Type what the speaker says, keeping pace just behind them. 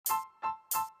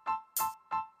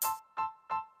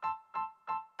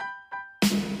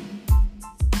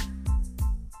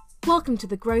Welcome to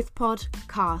the Growth Pod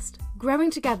cast,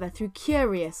 growing together through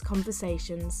curious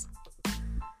conversations.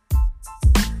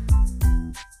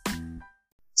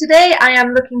 Today I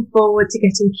am looking forward to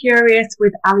getting curious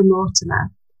with Ali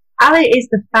Mortimer. Ali is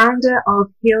the founder of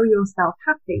Heal Yourself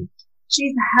Happy.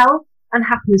 She's a health and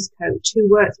happiness coach who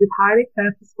works with highly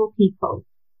purposeful people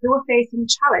who are facing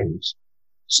challenge.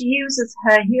 She uses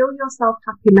her Heal Yourself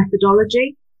Happy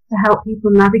methodology to help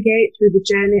people navigate through the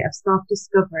journey of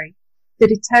self-discovery, to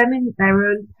determine their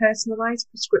own personalised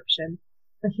prescription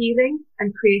for healing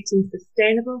and creating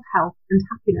sustainable health and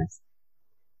happiness.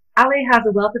 Ali has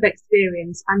a wealth of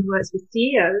experience and works with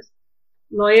CEOs,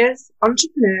 lawyers,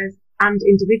 entrepreneurs and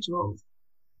individuals.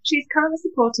 She is currently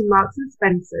supporting Marks and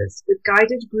Spencer's with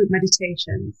guided group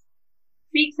meditations,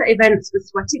 speaks at events with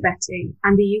Sweaty Betty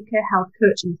and the UK Health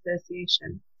Coaching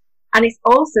Association. And it's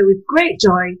also with great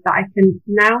joy that I can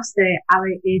now say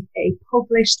Ali is a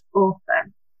published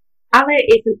author. Ali,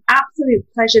 it's an absolute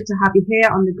pleasure to have you here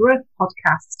on the Growth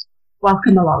Podcast.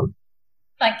 Welcome along.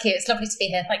 Thank you. It's lovely to be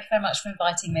here. Thank you very much for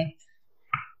inviting me.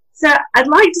 So I'd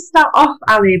like to start off,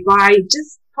 Ali, by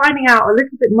just finding out a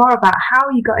little bit more about how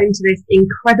you got into this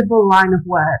incredible line of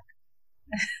work.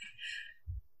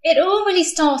 It all really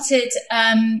started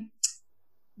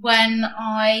when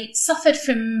I suffered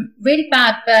from really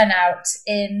bad burnout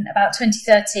in about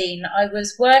 2013. I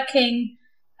was working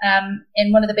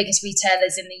in one of the biggest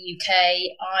retailers in the UK.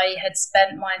 I had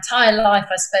spent my entire life,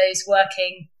 I suppose,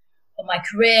 working on my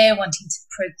career, wanting to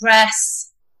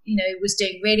progress, was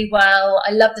doing really well.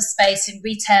 I loved the space in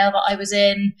retail that I was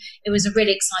in. It was a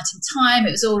really exciting time.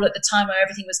 It was all at the time where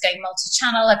everything was going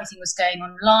multi-channel, everything was going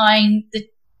online.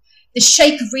 The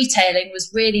shape of retailing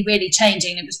was really, really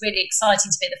changing. It was really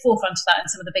exciting to be at the forefront of that in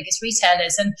some of the biggest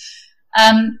retailers.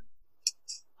 And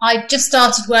I just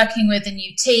started working with a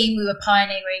new team. We were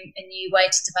pioneering a new way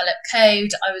to develop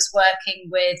code. I was working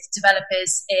with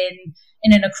developers in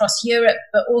and across Europe,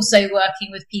 but also working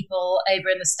with people over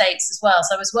in the States as well.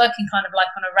 So I was working kind of like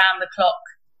on a round-the-clock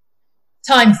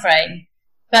time frame.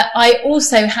 But I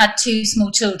also had two small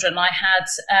children. I had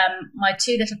my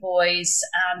two little boys,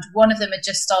 and one of them had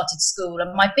just started school.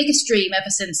 And my biggest dream ever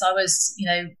since I was,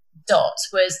 dot,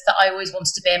 was that I always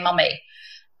wanted to be a mummy.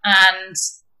 And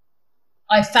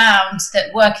I found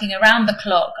that working around the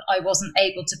clock, I wasn't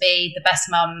able to be the best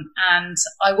mum, and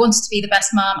I wanted to be the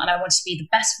best mum, and I wanted to be the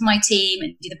best for my team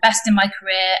and do the best in my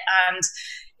career and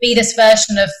be this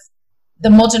version of the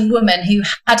modern woman who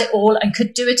had it all and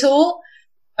could do it all.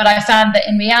 But I found that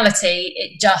in reality,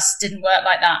 it just didn't work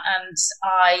like that. And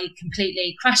I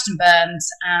completely crashed and burned,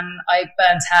 and I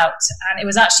burnt out. And it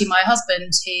was actually my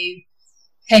husband who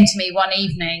came to me one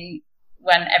evening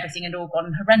when everything had all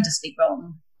gone horrendously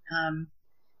wrong.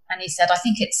 And he said, I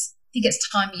think it's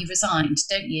time you resigned,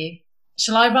 don't you?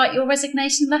 Shall I write your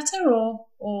resignation letter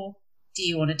or do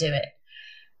you want to do it?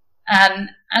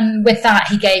 And with that,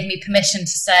 he gave me permission to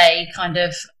say kind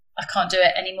of, I can't do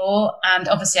it anymore. And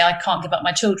obviously I can't give up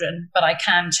my children, but I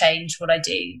can change what I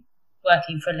do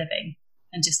working for a living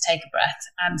and just take a breath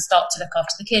and start to look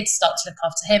after the kids, start to look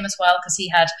after him as well, because he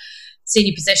had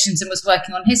senior positions and was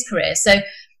working on his career. So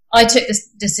I took this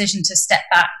decision to step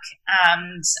back,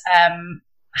 and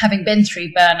having been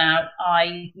through burnout,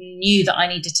 I knew that I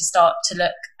needed to start to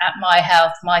look at my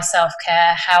health, my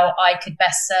self-care, how I could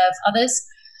best serve others.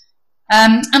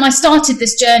 And I started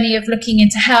this journey of looking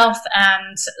into health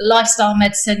and lifestyle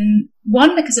medicine,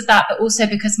 one, because of that, but also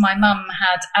because my mum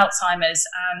had Alzheimer's,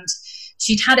 and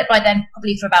she'd had it by then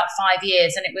probably for about 5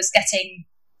 years, and it was getting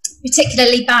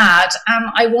particularly bad.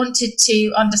 And I wanted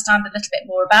to understand a little bit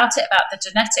more about it, about the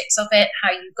genetics of it,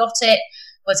 how you got it.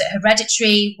 Was it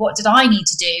hereditary? What did I need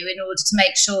to do in order to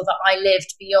make sure that I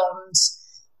lived beyond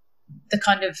the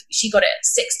kind of, she got it at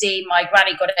 60, my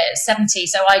granny got it at 70.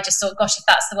 So I just thought, gosh, if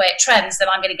that's the way it trends, then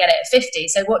I'm going to get it at 50.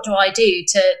 So what do I do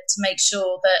to make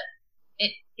sure that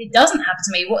it doesn't happen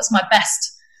to me? What are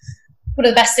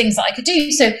the best things that I could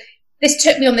do? So this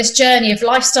took me on this journey of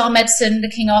lifestyle medicine,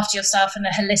 looking after yourself in a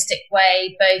holistic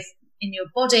way, both in your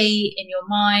body, in your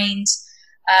mind.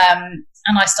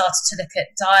 And I started to look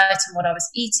at diet and what I was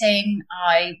eating.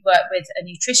 I worked with a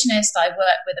nutritionist. I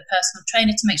worked with a personal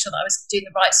trainer to make sure that I was doing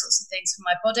the right sorts of things for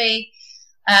my body.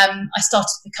 I started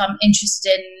to become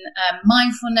interested in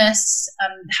mindfulness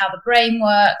and how the brain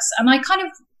works. And I kind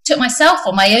of took myself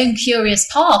on my own curious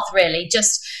path, really,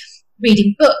 just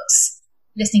reading books,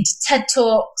 listening to TED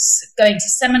Talks, going to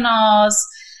seminars.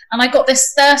 And I got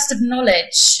this thirst of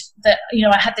knowledge that,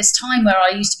 I had this time where I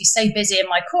used to be so busy in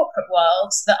my corporate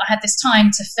world that I had this time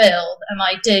to fill, and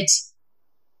I did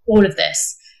all of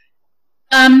this.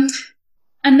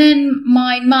 And then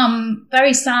my mum,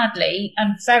 very sadly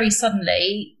and very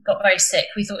suddenly, got very sick.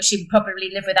 We thought she would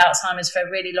probably live with Alzheimer's for a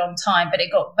really long time, but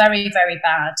it got very, very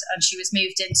bad. And she was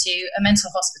moved into a mental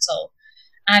hospital.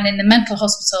 And in the mental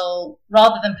hospital,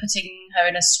 rather than putting her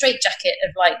in a straitjacket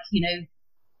of, like, you know,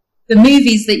 the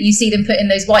movies that you see them put in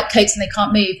those white coats and they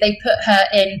can't move, they put her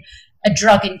in a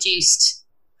drug-induced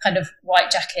kind of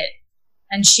white jacket.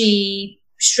 And she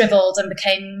shriveled and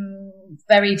became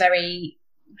very, very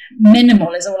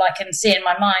minimal, is all I can see in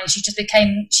my mind.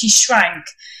 She shrank.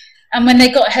 And when they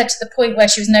got her to the point where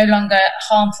she was no longer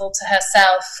harmful to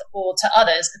herself or to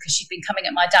others, because she'd been coming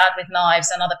at my dad with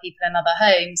knives and other people in other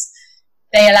homes,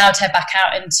 they allowed her back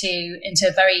out into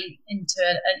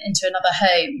another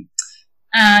home.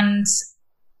 And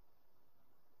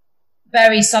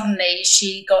very suddenly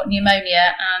she got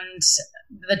pneumonia, and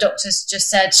the doctors just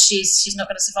said she's not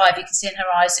going to survive. You can see in her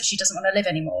eyes that she doesn't want to live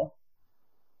anymore.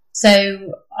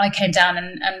 So I came down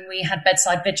and we had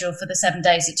bedside vigil for the 7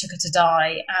 days it took her to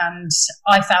die. And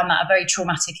I found that a very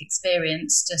traumatic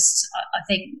experience. I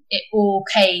think it all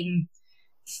came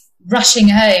rushing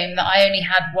home that I only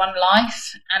had one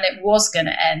life and it was going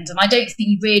to end. And I don't think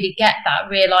you really get that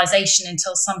realization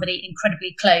until somebody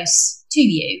incredibly close to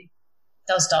you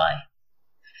does die.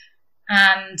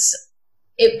 And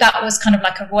that was kind of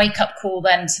like a wake-up call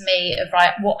then to me of,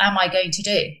 right, what am I going to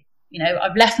do? You know,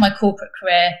 I've left my corporate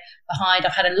career behind.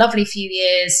 I've had a lovely few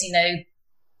years, you know,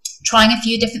 trying a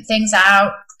few different things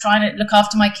out, trying to look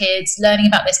after my kids, learning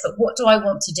about this, but what do I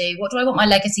want to do? What do I want my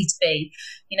legacy to be?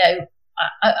 You know,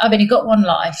 I've only got one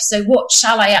life, so what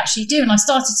shall I actually do? And I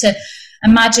started to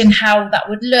imagine how that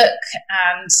would look,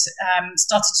 and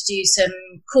started to do some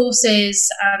courses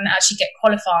and actually get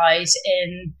qualified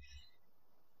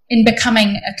in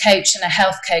becoming a coach and a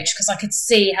health coach, because I could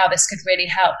see how this could really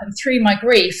help. And through my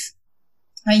grief,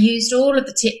 I used all of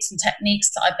the tips and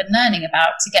techniques that I've been learning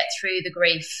about to get through the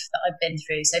grief that I've been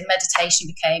through. So meditation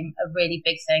became a really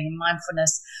big thing, and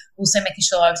mindfulness, also making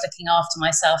sure I was looking after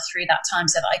myself through that time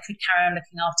so that I could carry on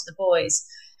looking after the boys.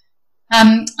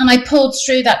 And I pulled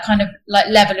through that kind of like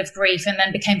level of grief, and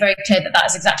then became very clear that that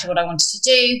is exactly what I wanted to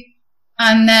do.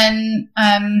 And then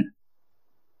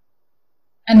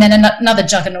another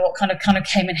juggernaut kind of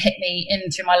came and hit me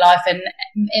in through my life, and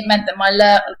it meant that my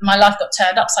life got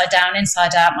turned upside down,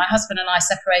 inside out. My husband and I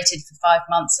separated for 5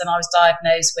 months, and I was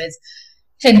diagnosed with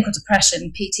clinical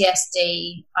depression,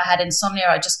 PTSD. I had insomnia,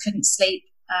 I just couldn't sleep,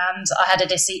 and I had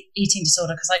a eating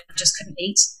disorder because I just couldn't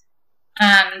eat.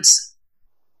 And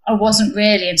I wasn't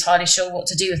really entirely sure what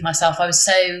to do with myself. I was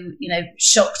so, you know,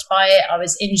 shocked by it. I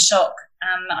was in shock.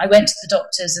 And I went to the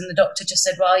doctors, and the doctor just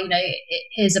said, well, you know,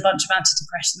 here's a bunch of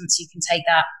antidepressants, you can take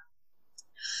that.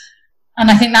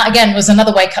 And I think that, again, was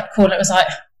another wake-up call. It was like,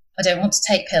 I don't want to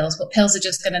take pills, but pills are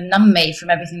just going to numb me from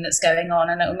everything that's going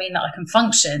on, and it will mean that I can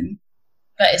function,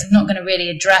 but it's not going to really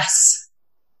address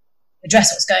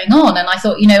what's going on. And I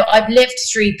thought, you know, I've lived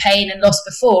through pain and loss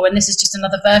before, and this is just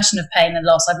another version of pain and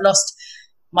loss. I've lost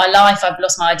my life, I've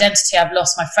lost my identity, I've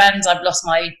lost my friends, I've lost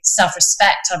my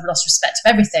self-respect, I've lost respect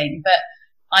of everything. But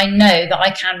I know that I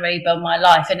can rebuild my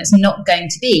life, and it's not going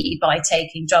to be by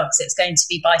taking drugs. It's going to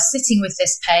be by sitting with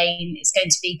this pain. It's going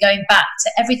to be going back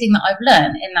to everything that I've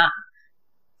learned in that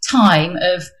time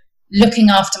of looking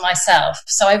after myself.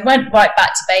 So I went right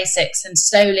back to basics and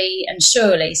slowly and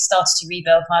surely started to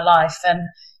rebuild my life. And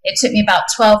it took me about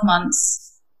 12 months.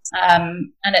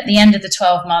 And at the end of the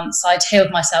 12 months, I'd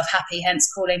healed myself happy, hence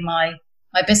calling my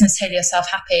business Heal Yourself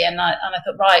Happy. And I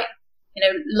thought, right, you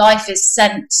know, life is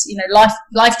sent, you know,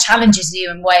 life challenges you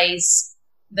in ways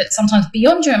that sometimes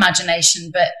beyond your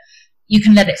imagination, but you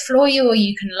can let it floor you, or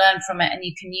you can learn from it, and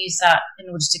you can use that in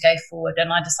order to go forward.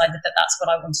 And I decided that that's what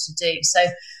I wanted to do. So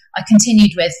I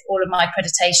continued with all of my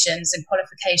accreditations and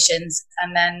qualifications,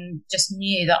 and then just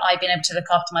knew that I'd been able to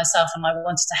look after myself, and I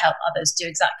wanted to help others do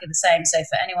exactly the same. So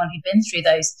for anyone who'd been through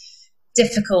those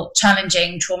difficult,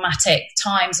 challenging, traumatic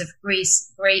times of grief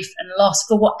and loss,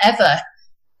 for whatever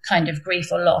kind of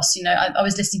grief or loss, you know, I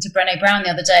was listening to Brené Brown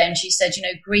the other day, and she said, you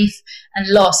know, grief and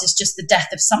loss is just the death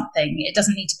of something. It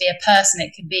doesn't need to be a person.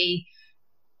 It could be,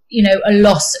 you know, a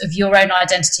loss of your own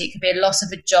identity. It could be a loss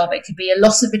of a job. It could be a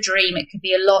loss of a dream. It could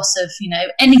be a loss of, you know,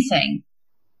 anything.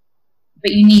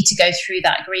 But you need to go through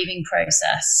that grieving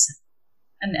process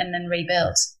and then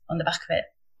rebuild on the back of it.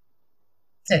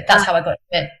 So that's how I got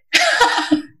it.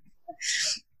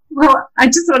 Well, I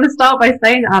just want to start by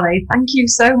saying, Ali, thank you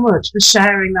so much for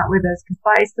sharing that with us, because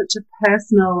that is such a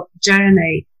personal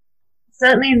journey.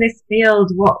 Certainly in this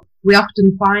field, what we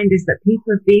often find is that people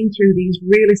have been through these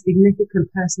really significant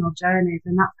personal journeys,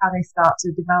 and that's how they start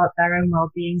to develop their own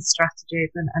well-being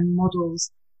strategies and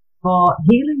models for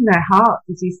healing their hearts,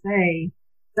 as you say.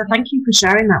 So thank you for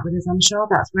sharing that with us. I'm sure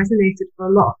that's resonated for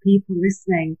a lot of people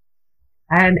listening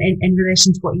in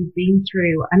relation to what you've been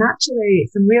through. And actually,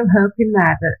 some real hope in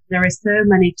there that there are so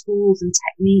many tools and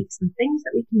techniques and things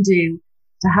that we can do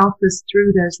to help us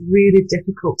through those really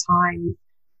difficult times.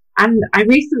 And I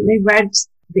recently read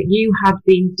that you have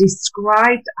been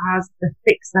described as the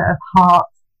fixer of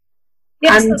hearts.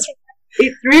 Yes, and that's right.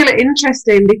 It's really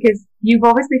interesting because you've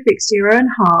obviously fixed your own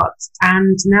heart,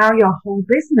 and now your whole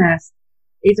business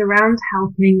is around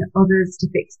helping others to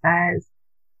fix theirs.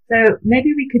 So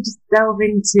maybe we could just delve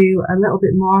into a little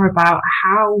bit more about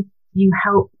how you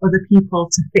help other people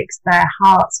to fix their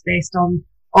hearts based on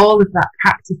all of that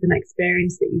practice and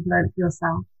experience that you've learned for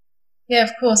yourself. Yeah,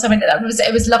 of course. I mean,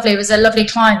 it was lovely. It was a lovely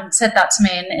client who said that to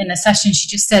me in a session. She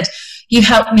just said, "You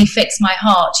helped me fix my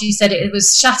heart." She said it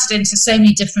was shattered into so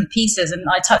many different pieces. And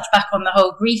I touched back on the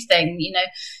whole grief thing. You know,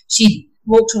 she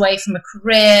walked away from a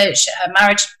career. Her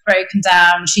marriage had broken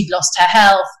down. She'd lost her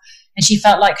health. And she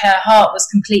felt like her heart was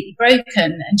completely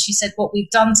broken. And she said, what we've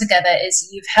done together is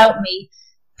you've helped me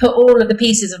put all of the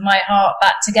pieces of my heart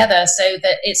back together so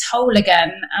that it's whole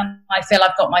again. And I feel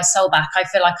I've got my soul back. I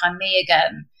feel like I'm me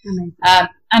again.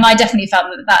 And I definitely felt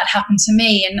that had happened to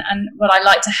me. And what I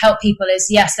like to help people is,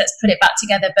 yes, let's put it back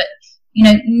together. But,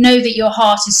 know that your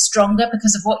heart is stronger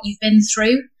because of what you've been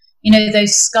through.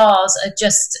 Those scars are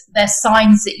just, they're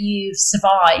signs that you've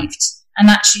survived. And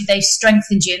actually, they've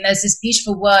strengthened you. And there's this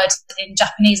beautiful word in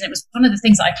Japanese, and it was one of the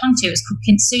things that I clung to. It was called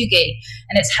kintsugi,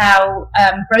 and it's how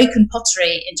broken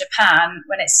pottery in Japan,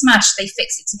 when it's smashed, they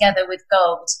fix it together with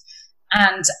gold.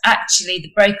 And actually,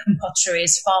 the broken pottery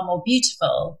is far more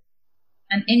beautiful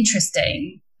and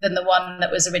interesting than the one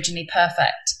that was originally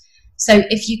perfect. So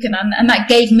if you can, and that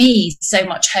gave me so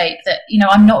much hope that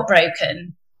I'm not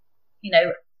broken.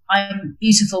 I'm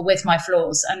beautiful with my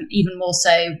flaws, and even more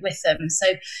so with them.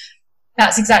 So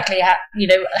that's exactly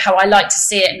how I like to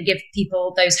see it, and give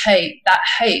people that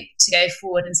hope to go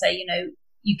forward and say,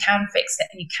 you can fix it,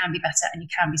 and you can be better, and you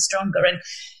can be stronger. And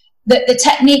the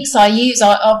techniques I use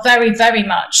are very, very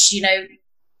much,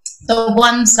 the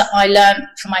ones that I learned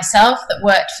for myself that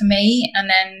worked for me. And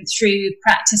then through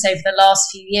practice over the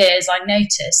last few years, I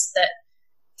noticed that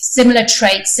similar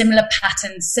traits, similar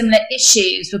patterns, similar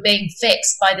issues were being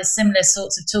fixed by the similar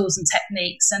sorts of tools and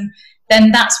techniques. And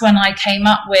then that's when I came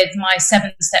up with my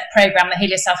 7-step program, the Heal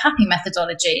Yourself Happy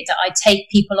methodology, that I take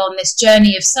people on this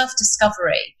journey of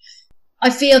self-discovery. I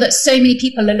feel that so many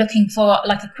people are looking for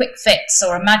like a quick fix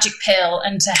or a magic pill,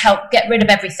 and to help get rid of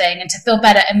everything and to feel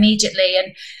better immediately.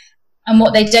 And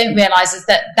what they don't realize is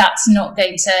that that's not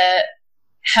going to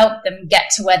help them get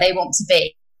to where they want to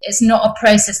be. It's not a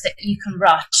process that you can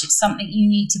rush. It's something you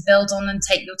need to build on and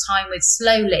take your time with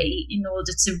slowly in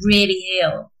order to really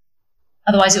heal.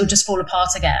 Otherwise, it'll just fall apart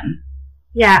again.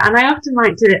 Yeah, and I often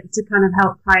like to kind of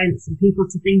help clients and people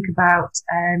to think about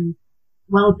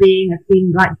well-being as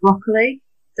being like broccoli.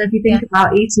 So if you think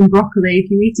about eating broccoli,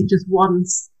 if you eat it just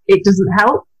once, it doesn't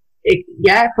help.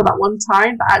 For that one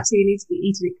time, but actually you need to be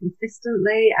eating it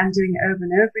consistently and doing it over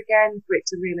and over again for it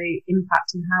to really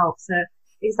impact and help. So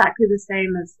exactly the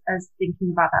same as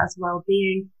thinking about that as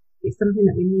well-being. It's something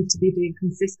that we need to be doing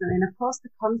consistently. And of course,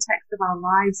 the context of our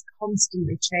lives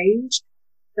constantly change.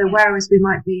 So whereas we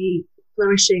might be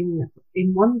flourishing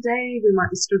in one day, we might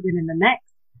be struggling in the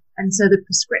next. And so the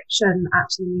prescription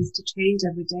actually needs to change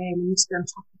every day, and we need to be on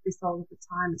top of this all of the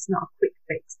time. It's not a quick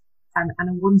fix and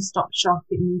a one-stop shop.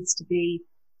 It needs to be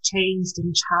changed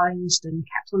and challenged and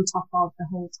kept on top of the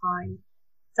whole time.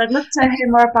 So I'd love to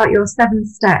hear more about your 7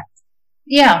 steps.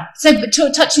 Yeah. So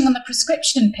touching on the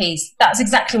prescription piece, that's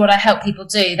exactly what I help people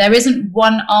do. There isn't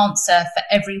one answer for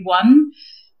everyone.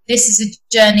 This is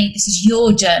a journey. This is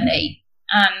your journey.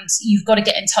 And you've got to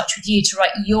get in touch with you to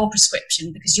write your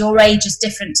prescription, because your age is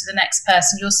different to the next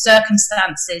person, your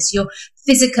circumstances, your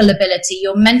physical ability,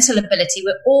 your mental ability.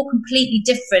 We're all completely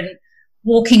different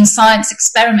walking science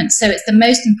experiments. So it's the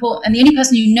most important, and the only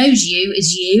person who knows you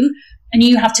is you, and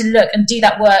you have to look and do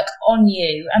that work on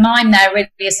you. And I'm there really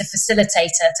as a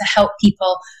facilitator to help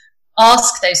people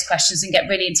ask those questions and get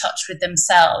really in touch with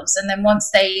themselves. And then once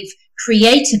they've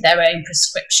created their own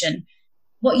prescription,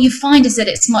 what you find is that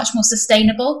it's much more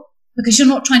sustainable, because you're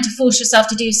not trying to force yourself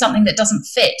to do something that doesn't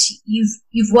fit.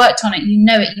 You've worked on it, you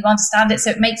know it, you understand it,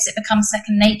 so it makes it become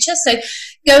second nature. So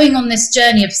going on this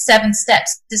journey of 7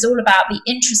 steps is all about the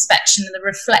introspection and the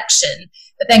reflection,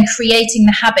 but then creating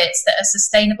the habits that are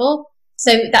sustainable.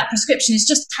 So that prescription is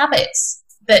just habits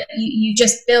that you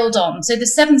just build on. So the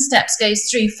 7 steps goes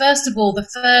through, first of all, the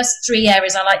first 3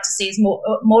 areas I like to see is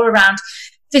more around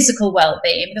physical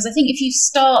well-being, because I think if you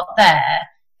start there,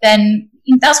 then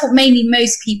that's what mainly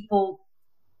most people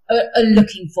are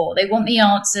looking for. They want the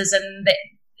answers, and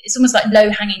it's almost like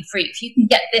low-hanging fruit. If you can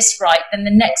get this right, then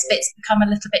the next bits become a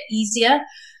little bit easier.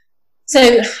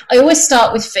 So I always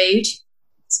start with food.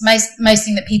 It's most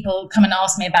thing that people come and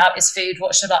ask me about is food.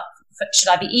 What should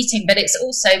I be eating? But it's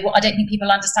also what I don't think people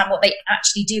understand what they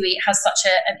actually do eat has such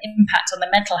an impact on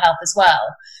their mental health as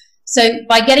well. So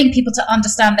by getting people to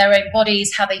understand their own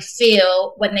bodies, how they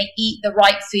feel when they eat the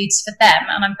right foods for them,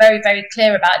 and I'm very, very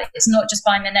clear about it, it's not just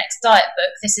buying the next diet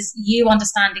book. This is you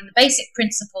understanding the basic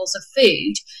principles of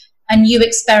food and you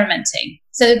experimenting.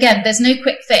 So again, there's no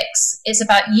quick fix. It's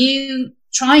about you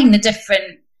trying the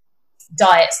different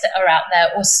diets that are out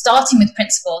there, or starting with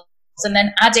principles and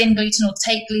then add in gluten or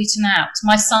take gluten out.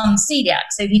 My son's celiac,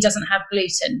 so he doesn't have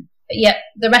gluten, but yet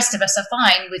the rest of us are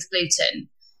fine with gluten.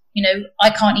 You know,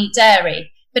 I can't eat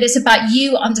dairy, but it's about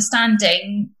you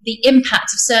understanding the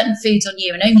impact of certain foods on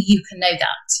you, and only you can know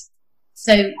that.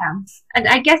 So, and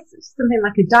I guess something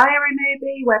like a diary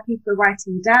maybe, where people are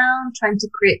writing down, trying to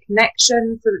create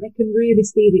connections so that they can really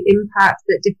see the impact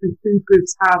that different food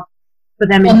groups have for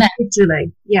them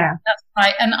individually. Yeah, that's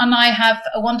right. And I have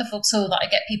a wonderful tool that I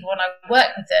get people when I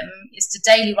work with them, is to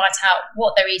daily write out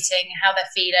what they're eating, how they're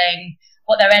feeling,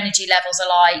 what their energy levels are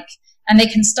like. And they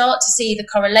can start to see the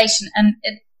correlation. And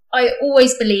I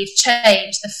always believe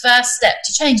the first step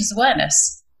to change is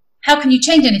awareness. How can you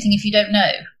change anything if you don't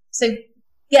know? So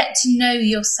get to know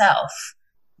yourself.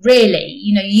 Really,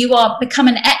 you know, you are become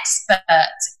an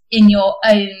expert in your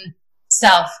own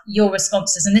self, your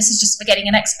responses. And this is just for getting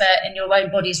an expert in your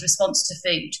own body's response to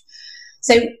food.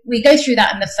 So we go through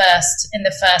that in the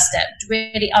first step, to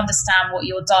really understand what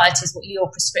your diet is, what your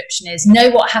prescription is, know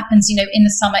what happens, you know, in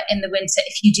the summer, in the winter,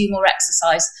 if you do more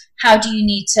exercise, how do you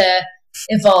need to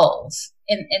evolve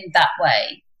in that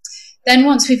way? Then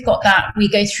once we've got that, we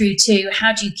go through to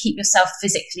how do you keep yourself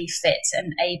physically fit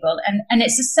and able? And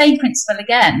it's the same principle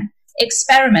again,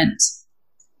 experiment.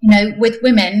 You know, with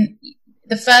women,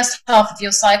 the first half of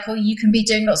your cycle, you can be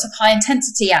doing lots of high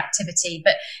intensity activity,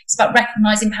 but it's about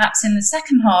recognizing perhaps in the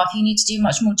second half, you need to do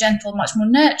much more gentle, much more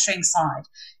nurturing side.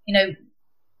 You know,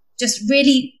 just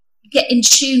really get in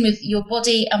tune with your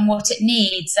body and what it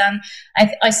needs. And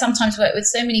I sometimes work with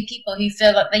so many people who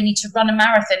feel like they need to run a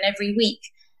marathon every week,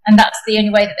 and that's the only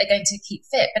way that they're going to keep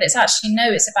fit. But it's actually,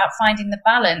 no, it's about finding the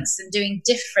balance and doing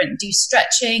different, do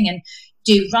stretching and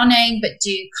do running, but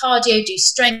do cardio, do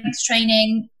strength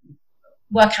training,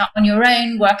 work out on your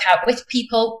own, work out with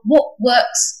people. What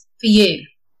works for you?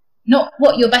 Not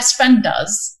what your best friend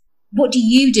does. What do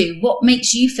you do? What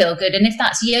makes you feel good? And if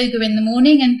that's yoga in the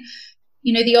morning and,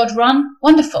 you know, the odd run,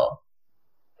 wonderful.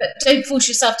 But don't force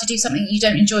yourself to do something you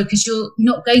don't enjoy, because you're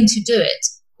not going to do it,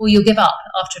 or you'll give up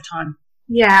after a time.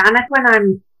 Yeah, and when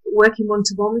I'm working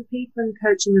one-to-one with people and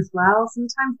coaching as well,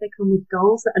 sometimes they come with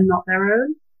goals that are not their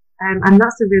own. And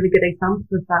that's a really good example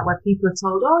of that, where people are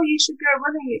told, oh, you should go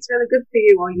running, it's really good for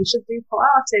you, or you should do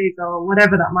Pilates, or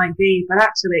whatever that might be, but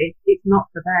actually it's not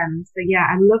for them. So yeah,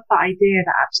 I love that idea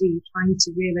that actually you're trying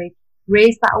to really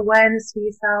raise that awareness for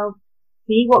yourself,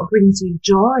 see what brings you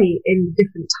joy in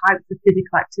different types of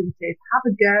physical activities, have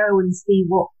a go and see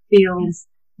what feels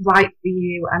right for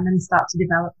you, and then start to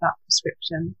develop that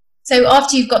prescription. So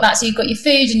after you've got that, so you've got your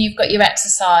food and you've got your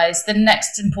exercise, the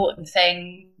next important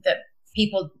thing that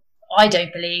people, I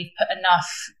don't believe, put enough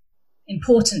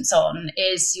importance on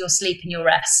is your sleep and your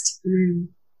rest.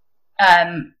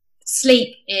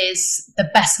 Sleep is the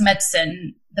best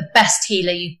medicine, the best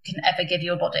healer you can ever give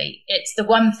your body. It's the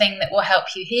one thing that will help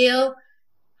you heal.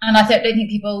 And I don't think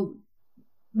people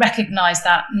recognize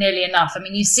that nearly enough. I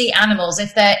mean, you see animals,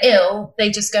 if they're ill, they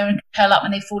just go and curl up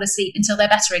and they fall asleep until they're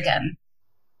better again.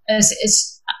 As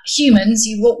humans,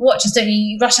 you watch us, don't you?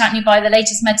 You rush out and you buy the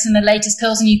latest medicine, the latest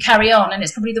pills, and you carry on. And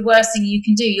it's probably the worst thing you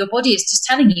can do. Your body is just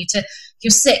telling you to, if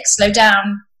you're sick, slow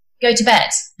down, go to bed.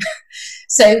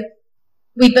 So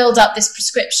we build up this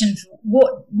prescription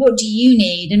for what do you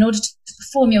need in order to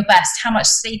perform your best? How much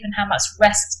sleep and how much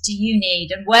rest do you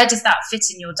need? And where does that fit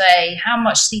in your day? How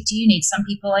much sleep do you need? Some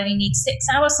people only need 6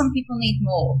 hours, some people need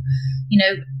more. You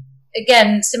know,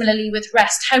 again, similarly with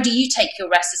rest, how do you take your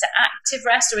rest? Is it active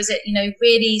rest, or is it, you know,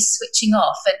 really switching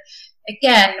off? And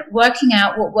again, working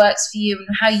out what works for you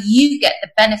and how you get the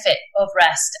benefit of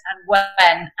rest, and when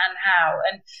and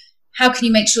how can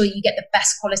you make sure you get the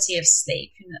best quality of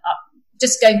sleep? And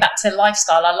just going back to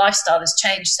lifestyle, our lifestyle has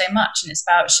changed so much, and it's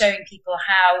about showing people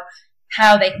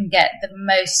how they can get the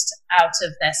most out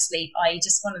of their sleep, i.e.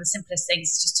 just one of the simplest things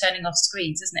is just turning off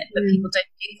screens, isn't it? But people don't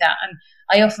do that. And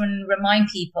I often remind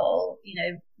people, you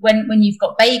know, when you've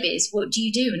got babies, what do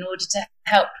you do in order to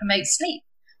help promote sleep?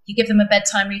 You give them a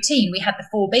bedtime routine. We had the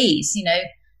 4 Bs, you know,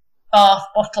 bath,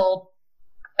 bottle,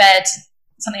 bed,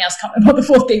 something else, can't remember what the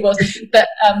fourth P was, but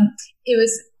it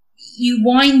was, you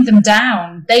wind them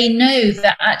down. They know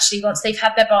that actually once they've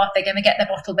had their bath, they're going to get their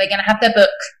bottle, they're going to have their book,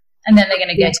 and then they're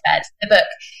going to go to bed, the book.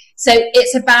 So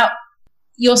it's about,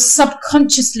 you're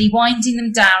subconsciously winding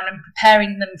them down and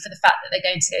preparing them for the fact that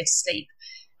they're going to go to sleep.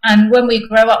 And when we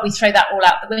grow up, we throw that all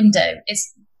out the window.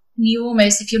 It's, you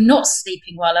almost, if you're not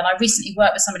sleeping well, and I recently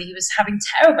worked with somebody who was having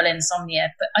terrible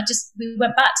insomnia, but we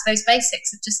went back to those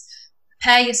basics of just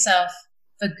prepare yourself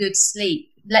for good sleep.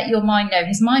 Let your mind know.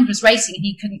 His mind was racing and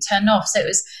he couldn't turn off. So it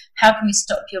was, how can we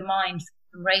stop your mind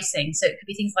from racing? So it could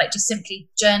be things like just simply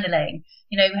journaling,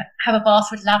 have a bath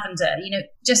with lavender,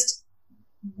 just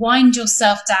wind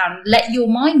yourself down. Let your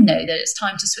mind know that it's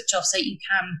time to switch off so you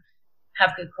can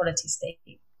have good quality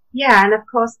sleep. Yeah, and of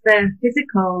course the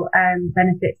physical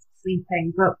benefits of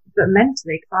sleeping, but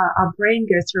mentally, because our brain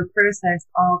goes through a process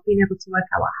of being able to work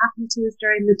out what happened to us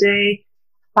during the day,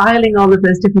 filing all of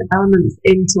those different elements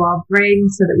into our brain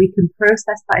so that we can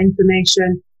process that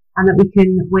information and that we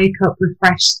can wake up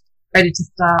refreshed, ready to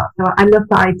start. So I love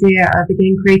the idea of,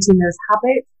 again, creating those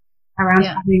habits around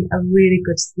having a really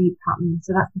good sleep pattern.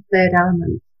 So that's the third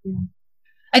element. Yeah.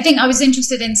 I think I was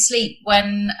interested in sleep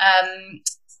when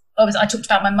I talked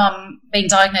about my mum being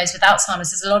diagnosed with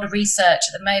Alzheimer's. There's a lot of research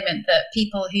at the moment that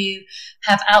people who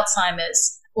have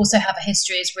Alzheimer's also have a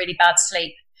history of really bad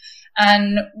sleep.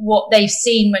 And what they've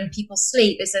seen when people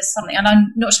sleep is there's something, and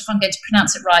I'm not sure if I'm going to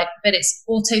pronounce it right, but it's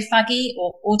autophagy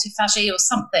or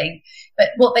something. But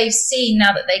what they've seen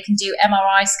now that they can do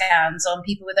MRI scans on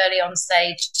people with early on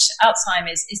stage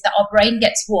Alzheimer's is that our brain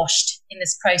gets washed in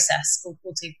this process called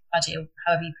autophagy, or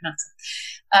however you pronounce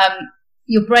it.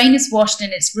 Your brain is washed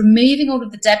and it's removing all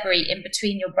of the debris in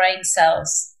between your brain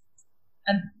cells.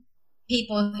 And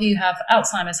people who have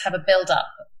Alzheimer's have a build-up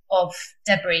of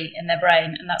debris in their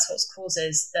brain, and that's what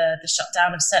causes the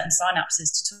shutdown of certain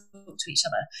synapses to talk to each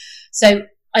other. So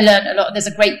I learned a lot. There's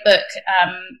a great book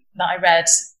that I read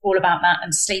all about that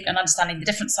and sleep and understanding the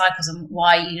different cycles and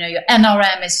why, your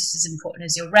NRM is just as important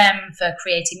as your REM for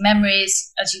creating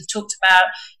memories, as you've talked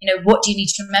about. What do you need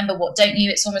to remember? What don't you?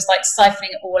 It's almost like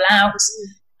siphoning it all out.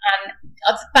 And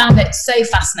I've found it so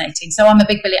fascinating. So I'm a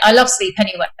big believer. I love sleep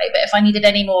anyway, but if I needed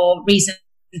any more reason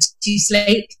to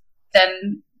sleep,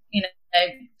 then,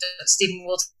 Stephen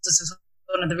Waters was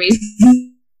one of the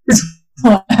reasons.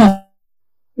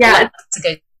 Yeah,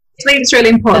 sleep's really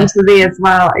important to me as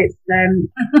well. It's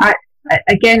I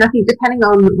think depending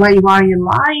on where you are in your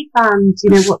life and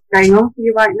what's going on for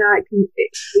you right now, it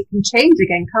can change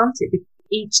again, can't it?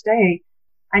 Each day.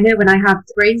 I know when I had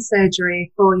brain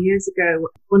surgery 4 years ago,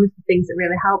 one of the things that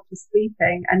really helped was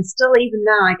sleeping, and still even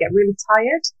now I get really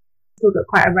tired. Still got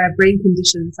quite a rare brain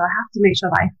condition, so I have to make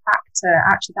sure that I factor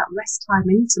actually that rest time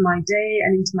into my day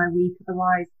and into my week.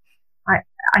 Otherwise,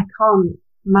 I can't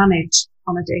manage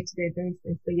on a day-to-day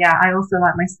basis. So yeah, I also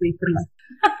like my sleep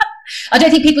enough. I don't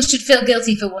think people should feel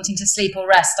guilty for wanting to sleep or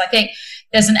rest. I think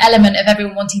there's an element of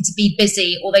everyone wanting to be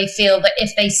busy, or they feel that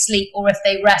if they sleep or if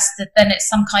they rest, that then it's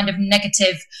some kind of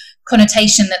negative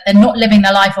connotation that they're not living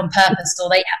their life on purpose, or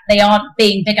they aren't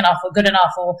being big enough or good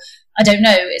enough, or I don't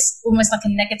know. It's almost like a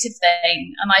negative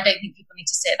thing, and I don't think people need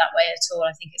to see it that way at all.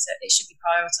 I think it should be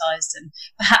prioritised, and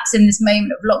perhaps in this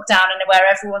moment of lockdown and where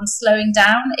everyone's slowing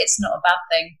down, it's not a bad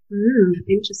thing.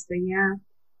 Interesting, yeah.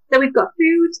 So we've got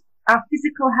food, our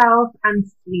physical health, and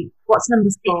sleep. What's number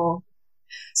 4?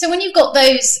 So when you've got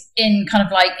those in kind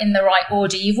of like in the right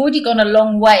order, you've already gone a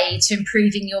long way to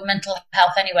improving your mental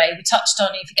health anyway. We touched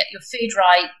on, if you get your food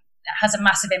right, it has a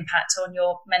massive impact on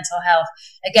your mental health.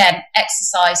 Again,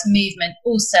 exercise, movement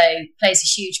also plays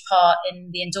a huge part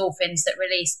in the endorphins that are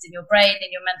released in your brain,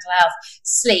 in your mental health.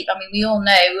 Sleep, I mean, we all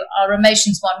know our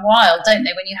emotions run wild, don't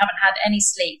they, when you haven't had any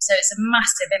sleep. So it's a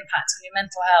massive impact on your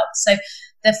mental health. So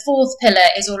the 4th pillar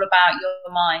is all about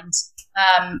your mind.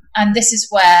 And this is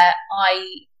where I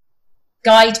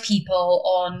guide people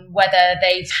on whether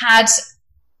they've had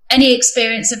any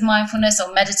experience of mindfulness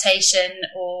or meditation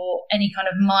or any kind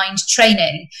of mind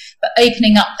training, but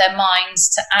opening up their minds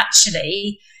to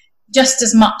actually, just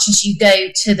as much as you go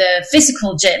to the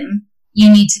physical gym, you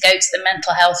need to go to the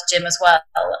mental health gym as well.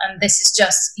 And this is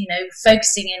just,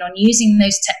 focusing in on using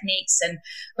those techniques, and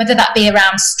whether that be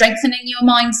around strengthening your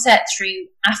mindset through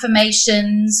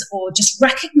affirmations or just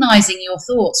recognizing your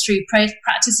thoughts through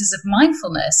practices of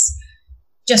mindfulness.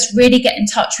 Just really get in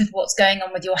touch with what's going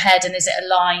on with your head, and is it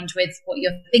aligned with what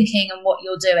you're thinking and what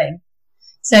you're doing.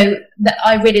 So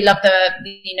I really love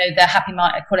the happy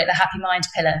mind. I call it the happy mind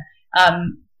pillar.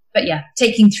 But yeah,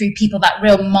 taking through people that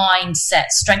real mindset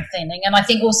strengthening. And I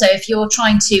think also if you're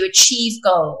trying to achieve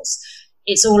goals,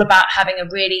 it's all about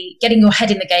getting your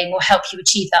head in the game will help you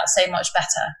achieve that so much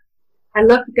better. I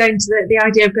love going to the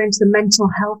idea of going to the mental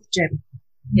health gym.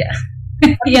 Yeah.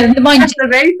 Yeah, the mind. That's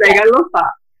amazing. I love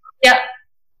that. Yeah.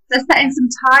 So setting some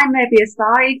time maybe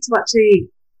aside to actually,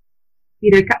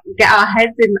 get our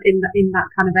heads in that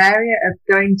kind of area of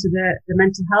going to the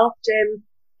mental health gym,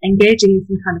 engaging in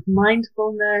some kind of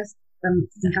mindfulness, some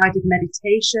guided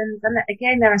meditations. And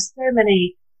again, there are so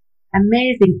many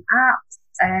amazing apps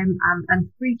and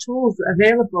free tools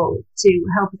available to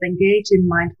help us engage in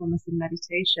mindfulness and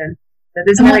meditation. That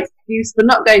there's no excuse for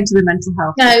not going to the mental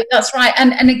health. No, that's right.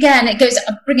 And again,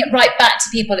 bring it right back to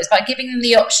people. It's about giving them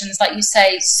the options, like you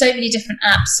say, so many different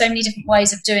apps, so many different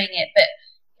ways of doing it. But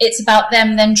it's about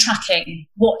them then tracking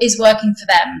what is working for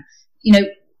them.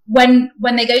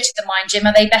 When they go to the Mind Gym,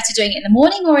 are they better doing it in the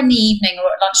morning or in the evening or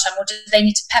at lunchtime? Or do they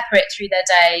need to pepper it through their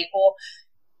day? Or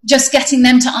just getting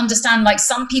them to understand, like,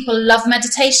 some people love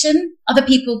meditation, other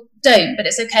people don't, but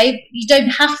it's okay. You don't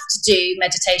have to do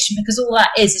meditation, because all that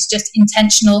is just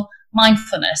intentional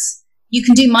mindfulness. You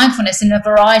can do mindfulness in a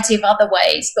variety of other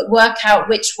ways, but work out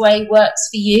which way works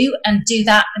for you and do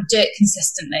that and do it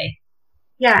consistently.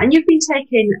 Yeah, and you've been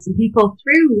taking some people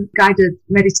through guided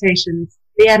meditations,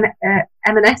 the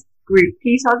M&S group.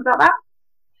 Can you tell us about that?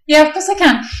 Yeah, of course I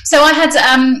can. So I had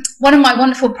one of my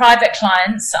wonderful private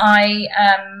clients.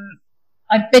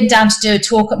 I've been down to do a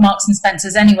talk at Marks and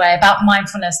Spencer's anyway about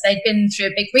mindfulness. They'd been through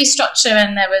a big restructure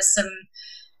and there was some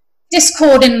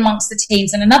discord in amongst the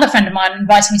teams. And another friend of mine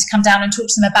invited me to come down and talk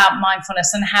to them about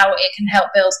mindfulness and how it can help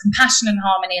build compassion and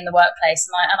harmony in the workplace.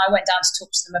 And I went down to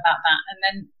talk to them about that.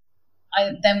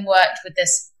 And then I worked with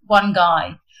this one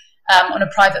guy on a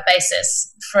private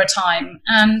basis for a time.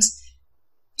 And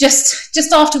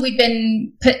just after we'd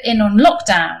been put in on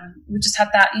lockdown, we just had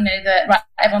that, that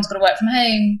everyone's got to work from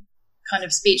home kind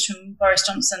of speech from Boris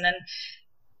Johnson. And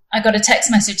I got a text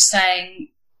message saying,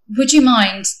 would you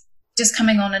mind just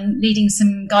coming on and leading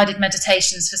some guided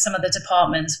meditations for some of the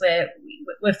departments where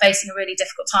we're facing a really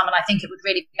difficult time and I think it would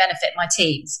really benefit my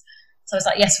teams. So I was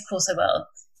like, yes, of course I will.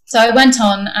 So I went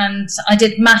on and I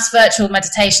did mass virtual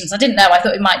meditations. I didn't know. I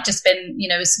thought it might just been,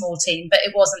 a small team, but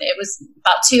it wasn't. It was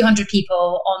about 200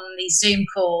 people on these Zoom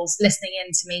calls listening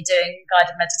in to me doing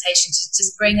guided meditations to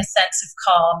just bring a sense of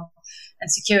calm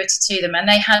and security to them. And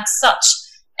they had such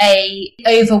a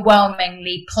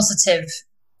overwhelmingly positive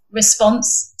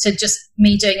response to just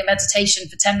me doing a meditation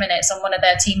for 10 minutes on one of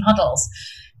their team huddles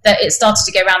that it started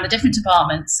to go around the different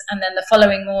departments. And then the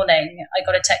following morning, I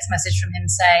got a text message from him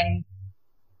saying,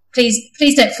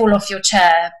 please don't fall off your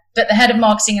chair, but the head of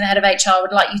marketing and the head of HR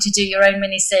would like you to do your own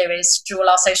mini-series through all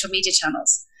our social media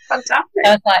channels. Fantastic.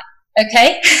 So I was like,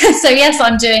 okay. So yes,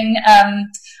 I'm doing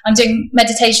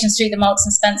meditations through the Marks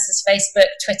and Spencer's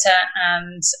Facebook, Twitter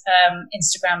and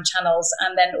Instagram channels,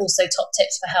 and then also top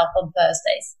tips for health on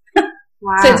Thursdays.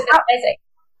 Wow. So it's amazing.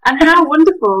 And how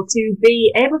wonderful to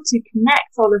be able to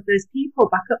connect all of those people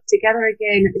back up together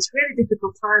again at this really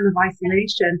difficult time of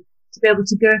isolation, to be able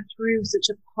to go through such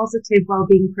a positive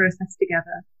wellbeing process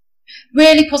together.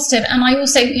 Really positive. And I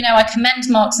also, I commend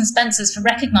Marks and Spencer's for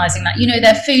recognising that,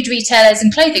 they're food retailers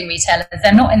and clothing retailers.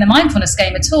 They're not in the mindfulness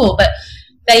game at all, but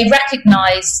they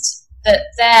recognised that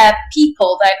their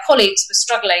people, their colleagues were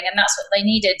struggling and that's what they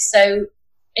needed. So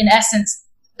in essence,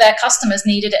 their customers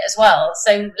needed it as well.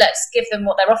 So let's give them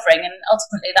what they're offering. And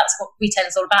ultimately that's what retail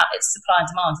is all about. It's supply and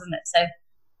demand, isn't it? So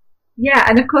yeah,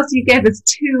 and of course you gave us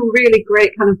two really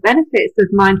great kind of benefits of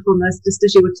mindfulness, just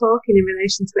as you were talking, in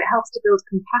relation to it helps to build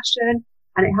compassion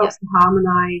and it helps to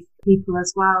harmonise people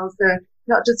as well. So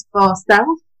not just for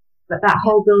self, but that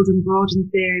whole build and broaden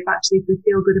theory of actually if we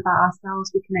feel good about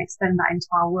ourselves, we can extend that into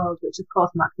our world, which of course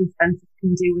Marks and Spencer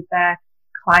can do with their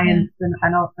clients and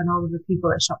all of the people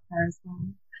that shop there as well.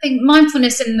 I think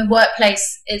mindfulness in the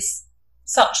workplace is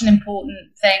such an important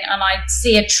thing, and I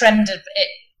see a trend of it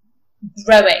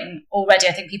growing already.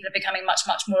 I think people are becoming much,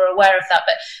 much more aware of that.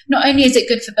 But not only is it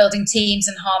good for building teams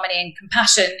and harmony and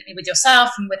compassion with yourself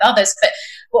and with others,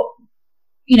 but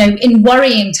in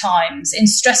worrying times, in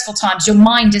stressful times, your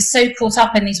mind is so caught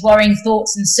up in these worrying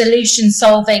thoughts and solution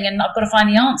solving and I've got to find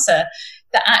the answer,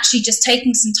 that actually just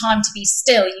taking some time to be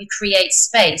still, you create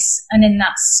space. And in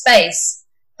that space,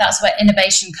 that's where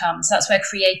innovation comes. That's where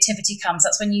creativity comes.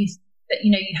 That's when you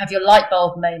have your light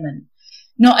bulb moment.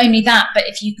 Not only that, but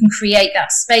if you can create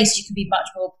that space, you can be much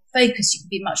more focused, you can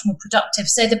be much more productive.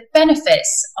 So the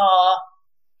benefits are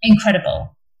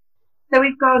incredible. So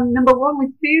we've gone number one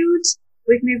with food.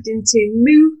 We've moved into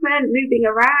movement, moving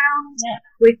around. Yeah.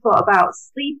 We've thought about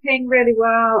sleeping really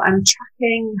well and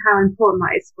tracking how important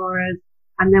that is for us.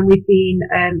 And then we've been,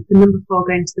 for number 4,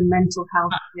 going to the mental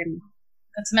health gym.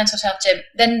 That's the mental health gym.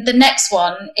 Then the next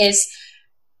one is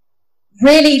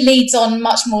really leads on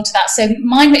much more to that. So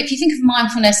if you think of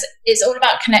mindfulness, it's all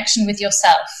about connection with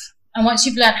yourself. And once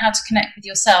you've learned how to connect with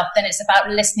yourself, then it's about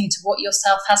listening to what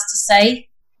yourself has to say.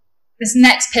 This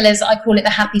next pillar is, I call it the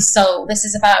happy soul. This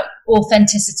is about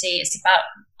authenticity. It's about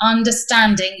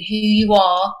understanding who you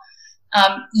are,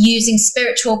 using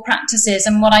spiritual practices.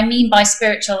 And what I mean by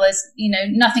spiritual is,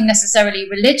 nothing necessarily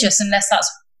religious unless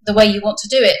that's the way you want to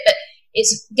do it, but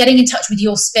it's getting in touch with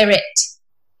your spirit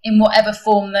in whatever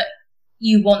form that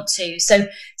you want to. So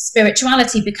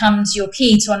spirituality becomes your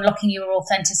key to unlocking your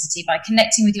authenticity. By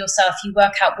connecting with yourself, you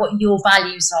work out what your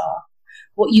values are,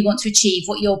 what you want to achieve,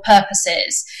 what your purpose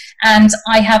is. And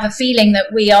I have a feeling that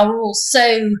we are all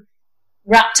so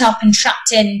wrapped up and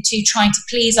trapped into trying to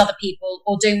please other people,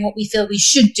 or doing what we feel we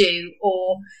should do,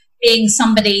 or being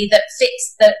somebody that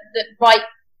fits the right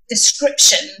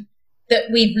description, that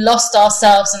we've lost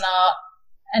ourselves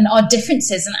and our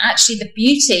differences. And actually the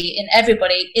beauty in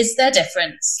everybody is their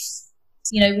difference.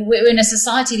 We're in a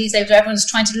society these days where everyone's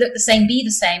trying to look the same, be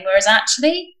the same, whereas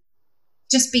actually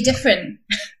just be different.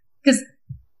 Because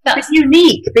that's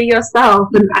unique, be yourself,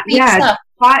 and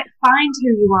find who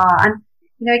you are.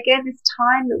 And again, this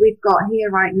time that we've got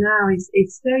here right now is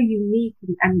so unique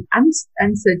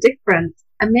and so different.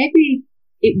 And maybe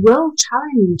it will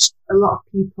challenge a lot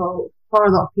of people,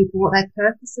 what their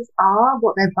purposes are,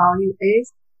 what their value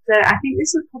is. So I think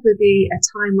this would probably be a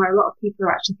time where a lot of people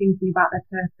are actually thinking about their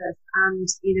purpose, and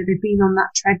they've been on that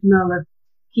treadmill of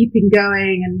keeping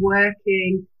going and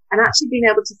working, and actually being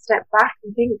able to step back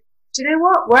and think, do you know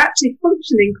what, we're actually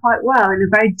functioning quite well in a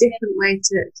very different way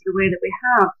to the way that we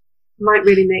have. It might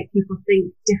really make people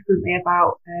think differently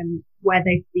about where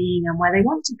they've been and where they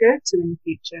want to go to in the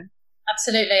future.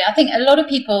 Absolutely. I think a lot of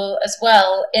people as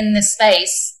well in this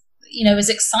space, as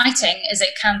exciting as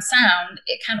it can sound,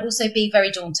 it can also be very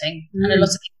daunting. And a lot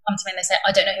of people come to me and they say,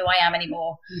 I don't know who I am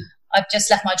anymore. I've just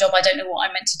left my job. I don't know what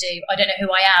I'm meant to do. I don't know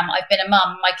who I am. I've been a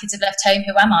mum. My kids have left home.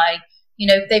 Who am I?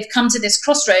 They've come to this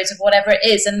crossroads of whatever it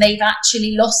is, and they've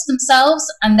actually lost themselves,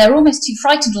 and they're almost too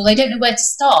frightened, or they don't know where to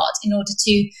start in order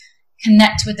to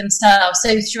connect with themselves.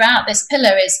 So throughout this pillar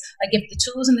I give the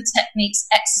tools and the techniques,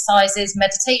 exercises,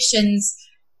 meditations,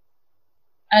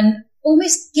 and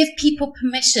almost give people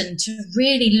permission to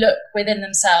really look within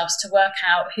themselves to work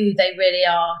out who they really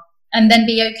are, and then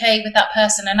be okay with that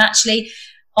person, and actually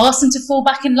ask them to fall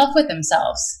back in love with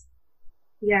themselves.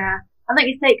 Yeah. And like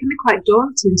you say, it can be quite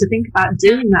daunting to think about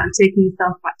doing that and taking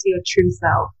yourself back to your true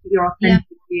self, your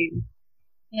authentic you.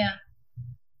 Yeah.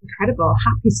 Incredible.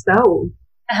 Happy soul.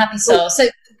 A happy soul. So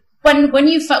when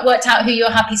you've worked out who your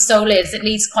happy soul is, it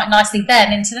leads quite nicely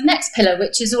then into the next pillar,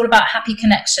 which is all about happy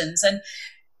connections. And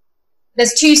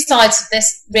there's two sides of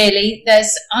this, really.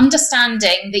 There's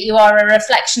understanding that you are a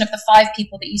reflection of the 5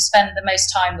 people that you spend the most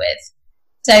time with.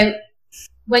 So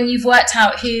when you've worked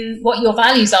out what your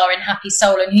values are in happy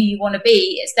soul and who you want to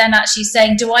be, it's then actually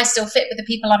saying, do I still fit with the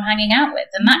people I'm hanging out with?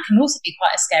 And that can also be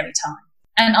quite a scary time.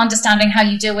 And understanding how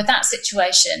you deal with that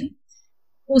situation.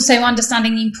 Also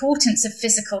understanding the importance of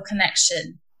physical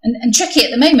connection. And tricky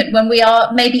at the moment when we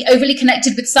are maybe overly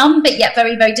connected with some, but yet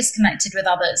very, very disconnected with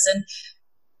others. And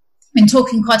I've been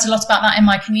talking quite a lot about that in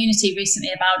my community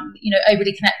recently, about,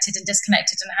 overly connected and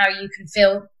disconnected, and how you can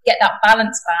get that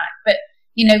balance back. But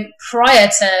prior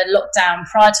to lockdown,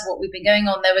 prior to what we've been going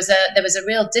on, there was a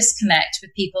real disconnect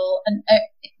with people, and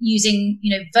using,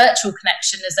 virtual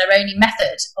connection as their only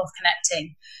method of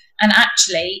connecting. And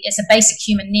actually, it's a basic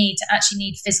human need to actually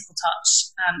need physical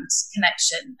touch and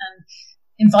connection, and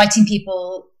inviting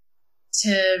people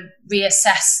to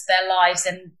reassess their lives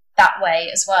in that way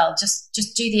as well. Just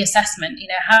do the assessment.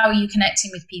 How are you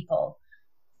connecting with people?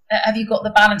 Have you got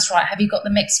the balance right? Have you got the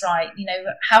mix right?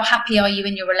 How happy are you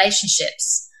in your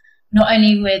relationships? Not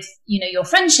only with, your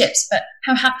friendships, but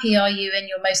how happy are you in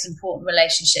your most important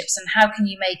relationships? And how can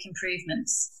you make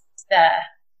improvements there?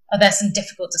 Are there some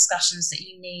difficult discussions that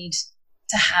you need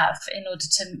to have in order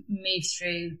to move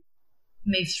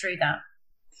through that?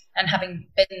 And having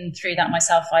been through that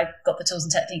myself, I've got the tools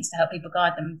and techniques to help people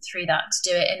guide them through that,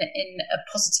 to do it in a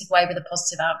positive way with a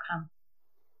positive outcome.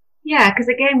 Yeah, because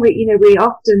again, we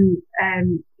often,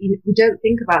 we don't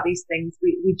think about these things.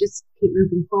 We just keep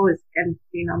moving forward and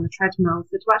being on the treadmill.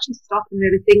 So to actually stop and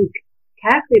really think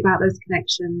carefully about those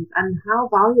connections and how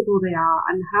valuable they are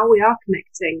and how we are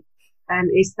connecting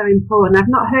is so important.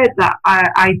 I've not heard that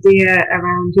idea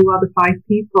around you are the 5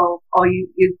 people, or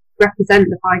you represent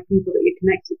the 5 people that you're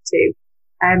connected to.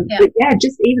 But yeah,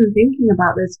 just even thinking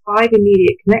about those 5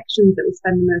 immediate connections that we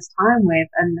spend the most time with,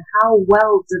 and how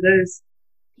well do those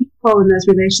people and those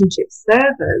relationships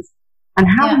serve us, and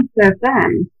how we serve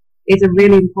them is a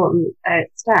really important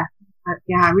step.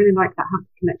 I really like that happy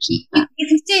connection. You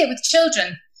can see it with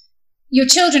children. Your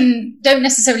children don't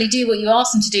necessarily do what you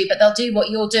ask them to do, but they'll do what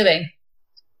you're doing.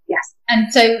 Yes.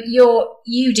 And so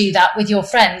you do that with your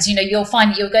friends. You know, you'll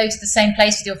find that you'll go to the same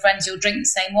place with your friends, you'll drink the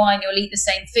same wine, you'll eat the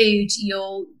same food,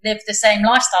 you'll live the same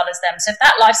lifestyle as them. So if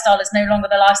that lifestyle is no longer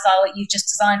the lifestyle that you've just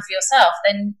designed for yourself,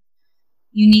 then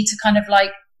you need to kind of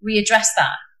like readdress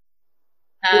that.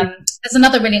 There's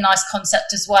another really nice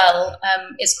concept as well.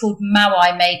 It's called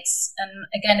Maui mates. And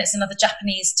again, it's another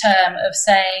Japanese term of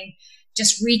saying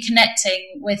just reconnecting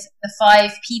with the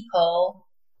 5 people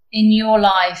in your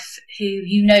life who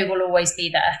you know will always be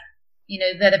there. You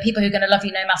know, they're the people who are going to love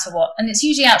you no matter what. And it's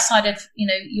usually outside of, you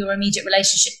know, your immediate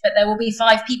relationship, but there will be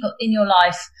 5 people in your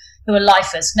life who are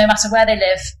lifers, no matter where they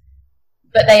live.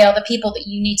 But they are the people that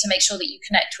you need to make sure that you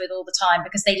connect with all the time,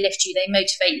 because they lift you, they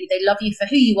motivate you, they love you for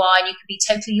who you are, and you can be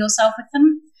totally yourself with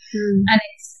them. And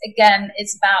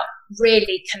it's about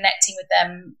really connecting with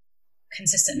them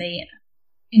consistently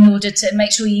in order to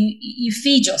make sure you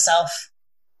feed yourself,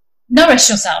 nourish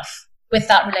yourself with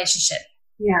that relationship.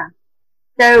 Yeah.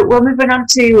 So we're moving on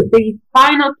to the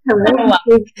final pillar.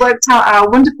 We've worked out our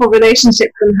wonderful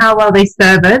relationships and how well they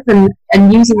serve us,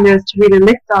 and using those to really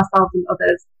lift ourselves and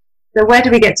others. So where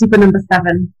do we get to for number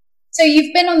 7? So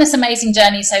you've been on this amazing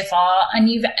journey so far, and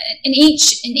you've in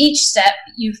each step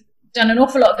you've done an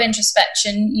awful lot of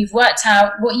introspection. You've worked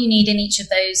out what you need in each of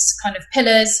those kind of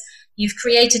pillars. You've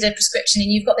created a prescription,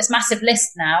 and you've got this massive list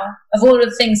now of all of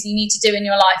the things you need to do in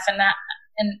your life,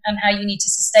 and how you need to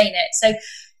sustain it. So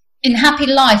in Happy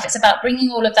Life, it's about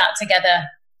bringing all of that together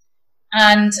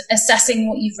and assessing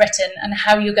what you've written and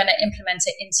how you're going to implement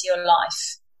it into your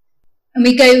life. And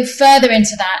we go further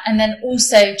into that, and then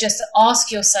also just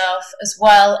ask yourself as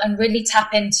well and really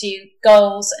tap into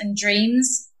goals and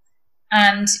dreams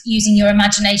and using your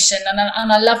imagination.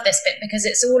 And I love this bit because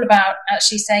it's all about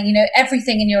actually saying, you know,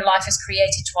 everything in your life is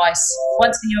created twice,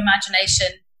 once in your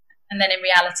imagination and then in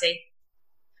reality.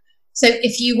 So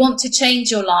if you want to change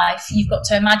your life, you've got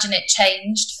to imagine it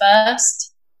changed first.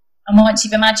 And once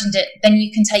you've imagined it, then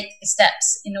you can take the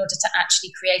steps in order to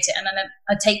actually create it. And then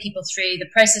I take people through the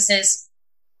processes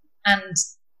and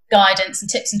guidance and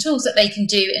tips and tools that they can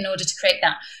do in order to create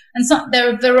that. And so there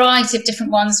are a variety of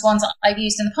different ones that I've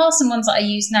used in the past and ones that I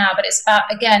use now. But it's about,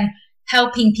 again,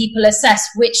 helping people assess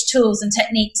which tools and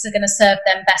techniques are going to serve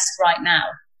them best right now,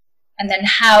 and then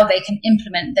how they can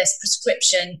implement this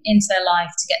prescription into their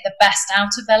life to get the best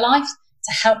out of their life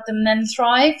to help them then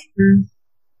thrive.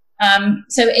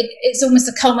 So it's almost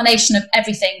a culmination of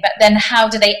everything, but then how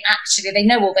do they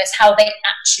know all this, how are they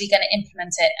actually going to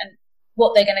implement it, and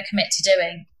what they're going to commit to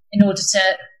doing in order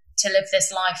to live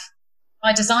this life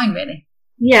by design, really.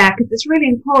 Yeah, because it's really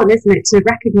important, isn't it, to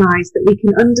recognise that we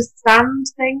can understand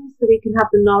things, so we can have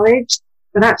the knowledge,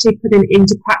 but actually putting it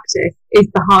into practice is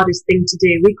the hardest thing to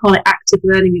do. We call it active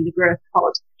learning in the Growth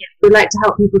Pod. Yeah. We like to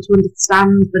help people to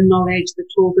understand the knowledge, the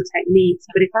tools, the techniques,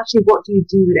 but it's actually what do you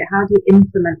do with it? How do you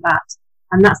implement that?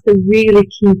 And that's the really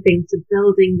key thing to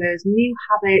building those new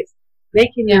habits,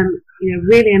 making them, you know,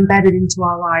 really embedded into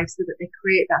our lives so that they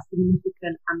create that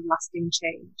significant and lasting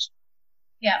change.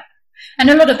 Yeah. And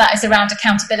a lot of that is around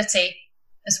accountability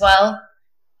as well.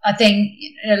 I think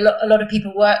a lot of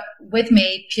people work with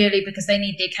me purely because they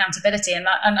need the accountability. And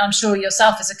I'm sure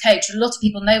yourself as a coach, a lot of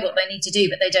people know what they need to do,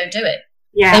 but they don't do it.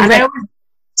 Yeah, and I always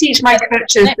teach my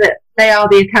coaches that they are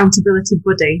the accountability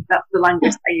buddy. That's the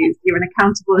language I use. You're an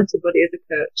accountability buddy as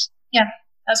a coach. Yeah,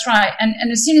 that's right.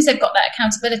 And as soon as they've got that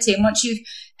accountability, and once you've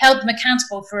held them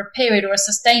accountable for a period or a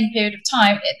sustained period of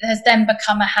time, it has then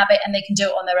become a habit and they can do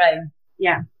it on their own.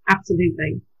 Yeah,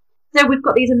 absolutely. So we've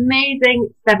got these amazing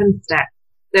 7 steps.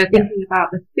 So thinking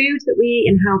about the food that we eat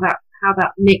and how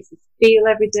that makes us feel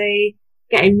every day,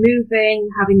 getting moving,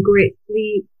 having great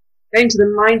sleep, going to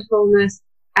the mindfulness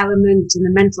element in the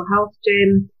mental health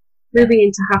gym, moving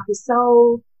into Happy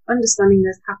Soul, understanding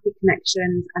those happy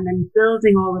connections, and then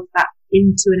building all of that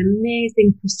into an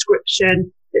amazing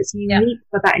prescription that's unique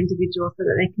for that individual so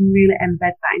that they can really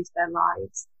embed that into their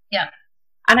lives. Yeah.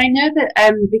 And I know that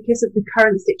because of the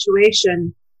current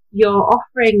situation, you're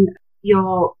offering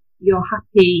your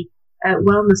happy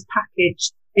wellness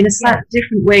package in a slightly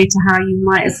different way to how you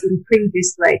might have been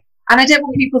previously. And I don't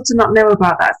want people to not know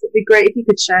about that. So it'd be great if you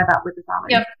could share that with us, Ali.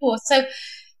 Yeah, of course. So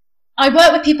I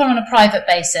work with people on a private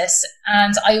basis,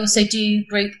 and I also do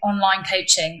group online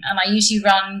coaching. And I usually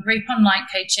run group online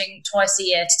coaching twice a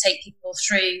year to take people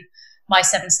through my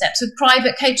 7 steps. With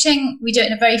private coaching, we do it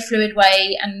in a very fluid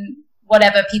way, and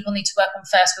whatever people need to work on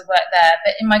first, we work there.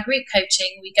 But in my group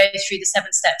coaching, we go through the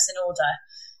 7 steps in order.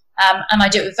 And I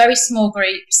do it with very small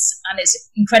groups, and it's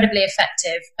incredibly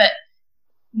effective. But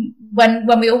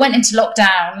when we all went into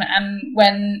lockdown, and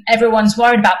when everyone's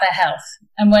worried about their health,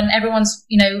 and when everyone's,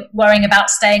 worrying about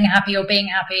staying happy or being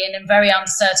happy, and in very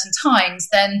uncertain times,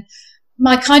 then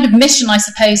my kind of mission, I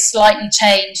suppose, slightly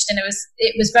changed. And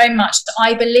it was very much,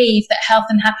 I believe that health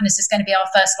and happiness is going to be our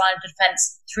first line of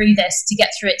defense through this, to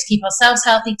get through it, to keep ourselves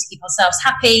healthy, to keep ourselves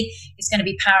happy. It's going to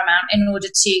be paramount in order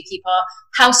to keep our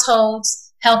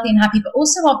households healthy and happy, but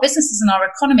also our businesses and our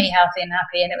economy healthy and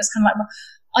happy. And it was kind of like, well,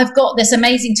 I've got this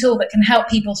amazing tool that can help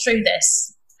people through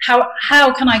this.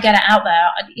 How can I get it out there?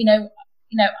 I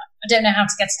don't know how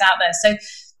to get it out there. So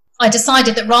I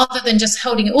decided that rather than just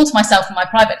holding it all to myself and my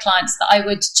private clients, that I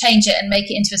would change it and make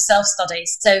it into a self-study.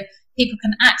 So people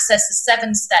can access the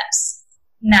 7 steps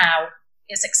now.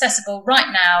 It's accessible right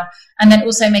now, and then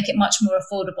also make it much more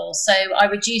affordable. So I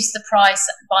reduced the price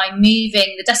by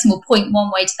moving the decimal point one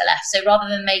way to the left. So rather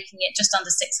than making it just under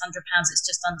 £600, it's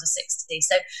just under 60.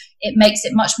 So it makes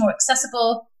it much more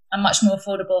accessible and much more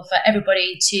affordable for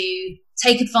everybody to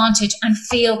take advantage and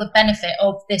feel the benefit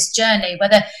of this journey,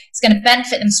 whether it's going to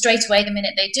benefit them straight away the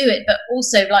minute they do it, but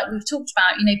also, like we've talked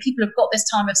about, people have got this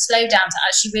time of slowdown to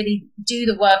actually really do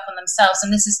the work on themselves.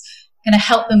 And this is going to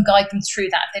help them, guide them through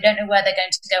that. If they don't know where they're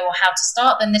going to go or how to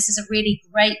start, then this is a really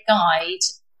great guide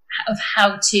of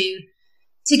how to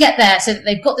get there, so that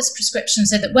they've got this prescription,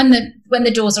 so that when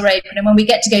the doors are open and when we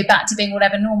get to go back to being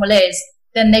whatever normal is,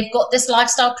 then they've got this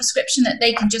lifestyle prescription that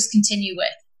they can just continue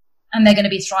with, and they're going to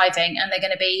be thriving, and they're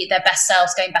going to be their best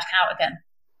selves going back out again.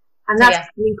 And that's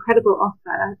an incredible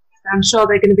offer. I'm sure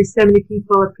there are going to be so many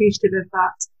people appreciative of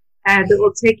that. That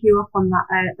will take you up on that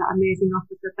amazing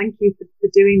offer. So thank you for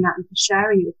doing that and for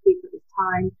sharing it with people at this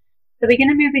time. So we're going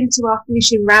to move into our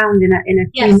finishing round in a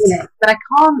few minutes, but I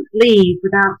can't leave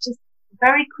without just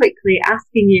very quickly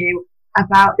asking you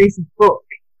about this book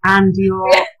and your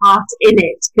part in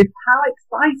it, because how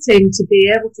exciting to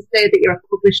be able to say that you're a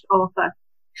published author.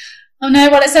 Oh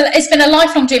no, well, it's been a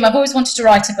lifelong dream. I've always wanted to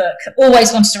write a book,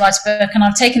 and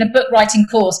I've taken a book writing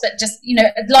course, but just,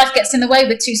 life gets in the way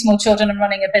with 2 small children and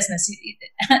running a business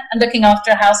and looking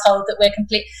after a household that we're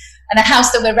complete and a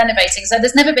house that we're renovating. So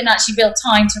there's never been actually real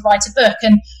time to write a book.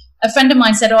 And a friend of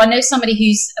mine said, I know somebody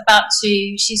she's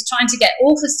trying to get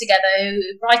authors together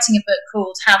writing a book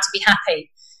called How to Be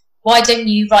Happy. Why don't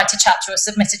you write a chapter or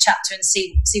submit a chapter and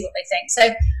see what they think?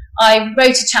 So I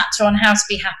wrote a chapter on how to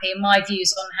be happy and my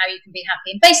views on how you can be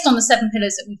happy, and based on the 7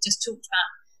 pillars that we've just talked about.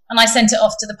 And I sent it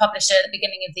off to the publisher at the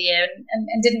beginning of the year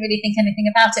and didn't really think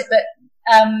anything about it. But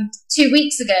 2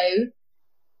 weeks ago,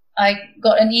 I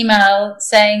got an email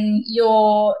saying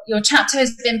your chapter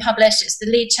has been published. It's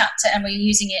the lead chapter, and we're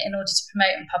using it in order to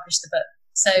promote and publish the book.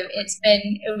 So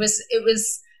it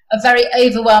was a very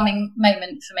overwhelming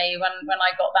moment for me when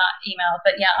I got that email.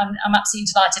 But yeah, I'm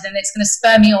absolutely delighted, and it's going to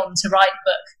spur me on to write a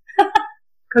book.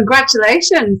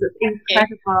 Congratulations, that's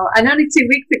incredible. And only 2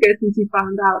 weeks ago since you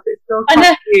found out, it's still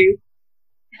quite new.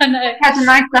 I know. I had a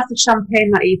nice glass of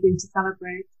champagne that evening to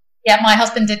celebrate. Yeah, my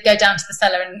husband did go down to the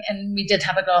cellar and we did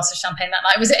have a glass of champagne that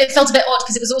night. It felt a bit odd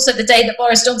because it was also the day that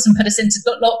Boris Johnson put us into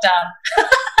lockdown.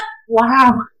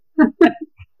 Wow.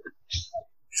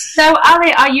 So,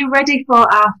 Ali, are you ready for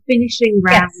our finishing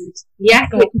round? Yes,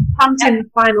 which is planting the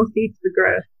final seeds for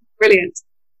growth. Brilliant.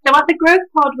 So at the Growth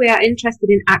Pod, we are interested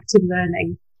in active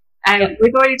learning.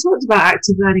 We've already talked about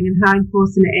active learning and how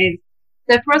important it is.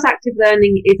 So for us, active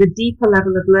learning is a deeper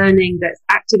level of learning that's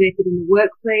activated in the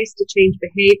workplace to change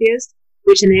behaviours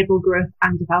which enable growth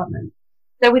and development.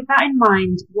 So with that in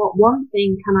mind, what one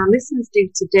thing can our listeners do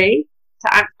today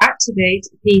to activate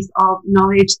a piece of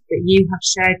knowledge that you have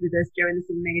shared with us during this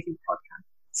amazing podcast?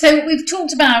 So we've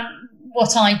talked about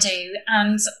what I do,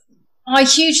 and I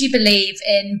hugely believe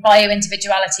in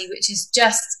bio-individuality, which is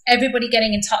just everybody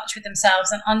getting in touch with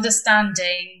themselves and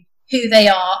understanding who they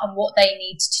are and what they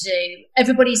need to do.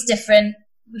 Everybody's different.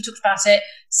 We've talked about it.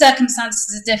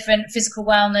 Circumstances are different, physical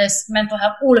wellness, mental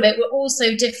health, all of it. We're all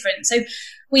so different. So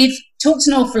we've talked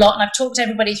an awful lot, and I've talked to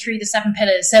everybody through the 7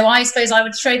 pillars. So I suppose I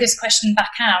would throw this question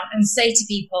back out and say to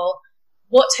people,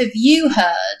 what have you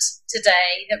heard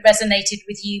today that resonated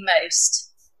with you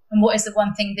most? And what is the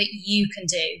one thing that you can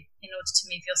do in order to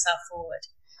move yourself forward?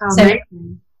 So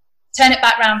turn it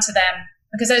back round to them,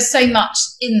 because there's so much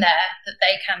in there that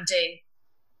they can do.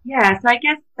 Yeah, so I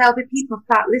guess there'll be people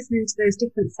start listening to those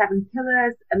different 7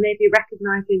 pillars and maybe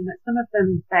recognising that some of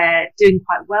them they're doing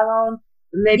quite well on,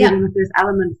 and maybe one of those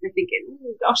elements they're thinking,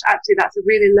 oh gosh, actually that's a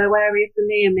really low area for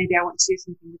me, and maybe I want to do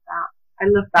something with that. I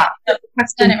love that.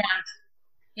 Turn it around.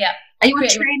 Yeah. Are you a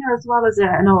trainer as well as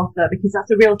an author? Because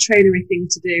that's a real trainery thing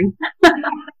to do.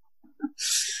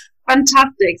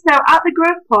 Fantastic. So at the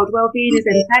Growth Pod, wellbeing is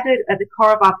embedded at the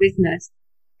core of our business.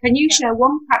 Can you share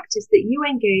one practice that you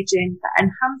engage in that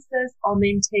enhances or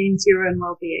maintains your own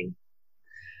well-being?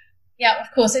 Yeah,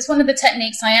 of course. It's one of the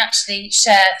techniques I actually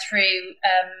share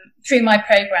through my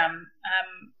program.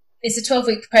 It's a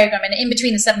 12-week program, and in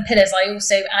between the 7 pillars, I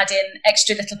also add in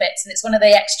extra little bits, and it's one of the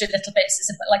extra little bits.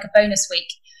 It's like a bonus week.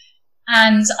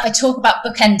 And I talk about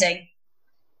bookending,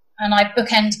 and I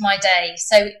bookend my day.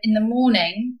 So in the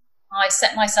morning, I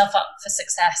set myself up for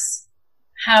success.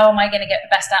 How am I going to get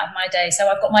the best out of my day? So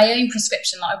I've got my own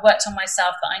prescription that I've worked on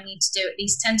myself that I need to do at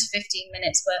least 10 to 15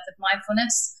 minutes worth of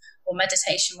mindfulness or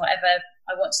meditation, whatever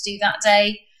I want to do that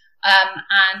day.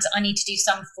 And I need to do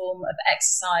some form of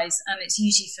exercise. And it's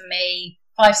usually for me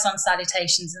 5 sun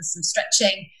salutations and some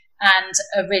stretching and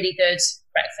a really good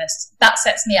breakfast. That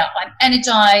sets me up. I'm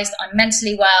energized, I'm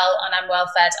mentally well, and I'm well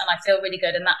fed, and I feel really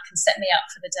good. And that can set me up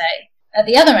for the day. At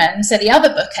the other end, so the other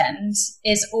bookend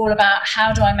is all about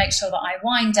how do I make sure that I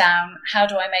wind down? How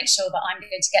do I make sure that I'm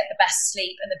going to get the best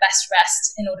sleep and the best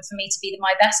rest in order for me to be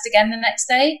my best again the next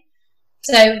day?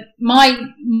 So my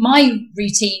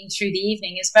routine through the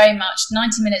evening is very much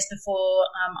 90 minutes before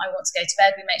I want to go to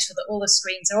bed. We make sure that all the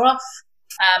screens are off.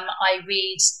 I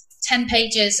read 10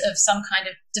 pages of some kind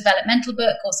of developmental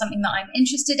book or something that I'm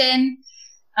interested in.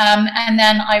 And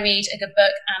then I read a good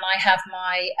book, and I have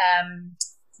my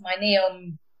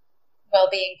Neom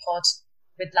Wellbeing Pod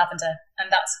with lavender.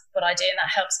 And that's what I do. And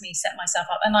that helps me set myself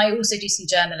up. And I also do some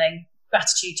journaling,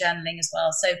 gratitude journaling as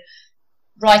well. So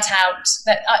write out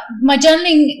that my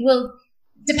journaling will,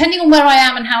 depending on where I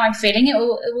am and how I'm feeling, it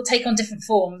will take on different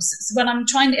forms. So when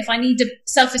if I need a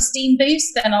self-esteem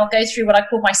boost, then I'll go through what I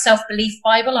call my self-belief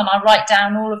Bible, and I'll write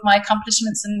down all of my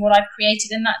accomplishments and what I've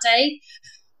created in that day.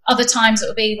 Other times it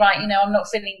will be, I'm not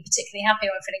feeling particularly happy,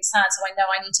 or I'm feeling sad, so I know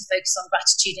I need to focus on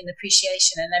gratitude and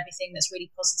appreciation and everything that's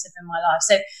really positive in my life.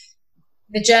 So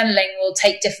the journaling will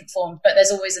take different forms, but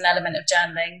there's always an element of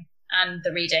journaling and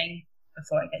the reading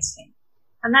before I go to sleep.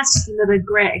 And that's just another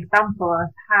great example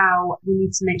of how we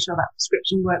need to make sure that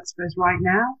prescription works for us right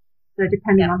now. So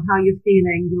depending on how you're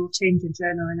feeling, you'll change your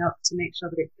journaling up to make sure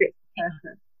that it fits the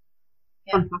person.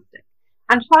 Yeah. Fantastic.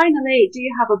 And finally, do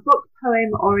you have a book,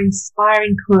 poem, or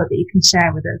inspiring quote that you can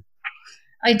share with us?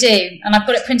 I do, and I've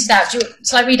got it printed out.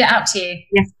 Shall I read it out to you?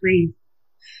 Yes, please.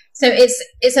 So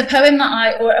it's a poem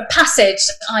or a passage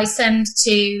I send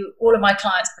to all of my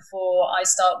clients before I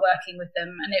start working with them,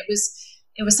 and it was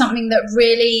something that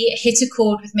really hit a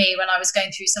chord with me when I was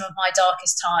going through some of my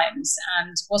darkest times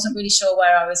and wasn't really sure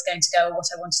where I was going to go or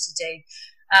what I wanted to do.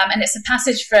 And it's a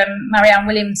passage from Marianne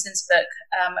Williamson's book,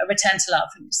 A Return to Love,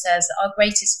 which says, "Our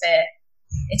greatest fear,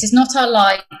 it is our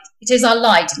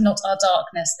light, not our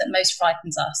darkness, that most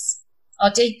frightens us. Our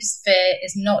deepest fear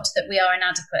is not that we are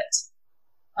inadequate.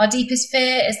 Our deepest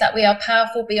fear is that we are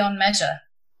powerful beyond measure.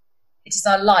 It is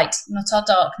our light, not our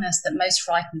darkness, that most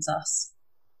frightens us.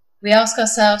 We ask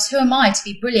ourselves, who am I to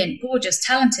be brilliant, gorgeous,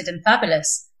 talented, and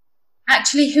fabulous?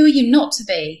 Actually, who are you not to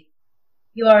be?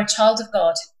 You are a child of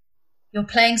God. Your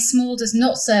playing small does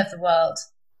not serve the world.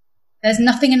 There's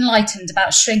nothing enlightened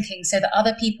about shrinking so that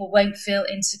other people won't feel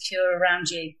insecure around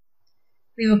you.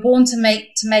 We were born to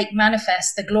make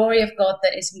manifest the glory of God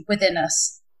that is within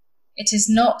us. It is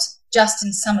not just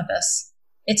in some of us.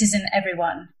 It is in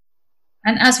everyone.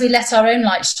 And as we let our own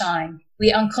light shine,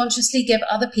 we unconsciously give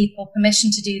other people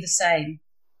permission to do the same.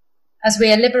 As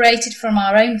we are liberated from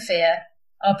our own fear,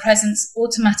 our presence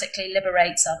automatically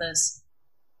liberates others."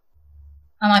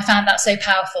 And I found that so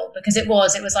powerful because it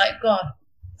was like, God,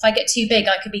 if I get too big,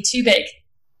 I could be too big.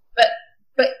 But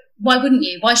why wouldn't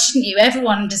you? Why shouldn't you?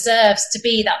 Everyone deserves to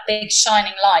be that big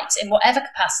shining light in whatever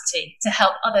capacity to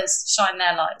help others shine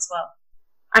their light as well.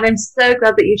 And I'm so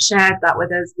glad that you shared that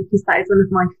with us, because that is one of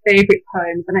my favourite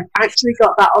poems, and I've actually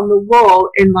got that on the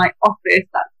wall in my office.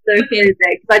 That's so crazy,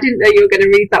 because I didn't know you were going to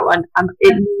read that one, and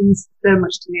it means so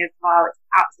much to me as well. It's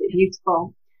absolutely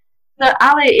beautiful. So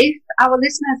Ali, if our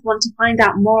listeners want to find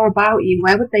out more about you,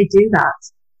 where would they do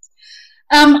that?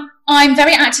 I'm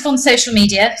very active on social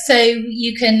media, so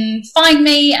you can find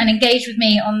me and engage with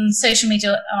me on social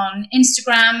media on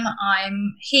Instagram.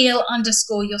 I'm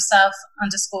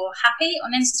heal_yourself_happy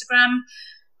on Instagram.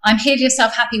 I'm Heal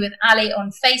Yourself Happy with Ali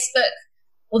on Facebook.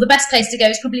 Or the best place to go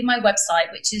is probably my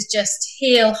website, which is just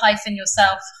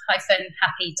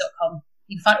heal-yourself-happy.com.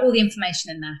 You can find all the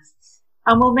information in there.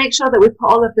 And we'll make sure that we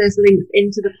put all of those links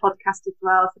into the podcast as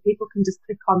well, so people can just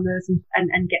click on those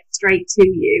and get straight to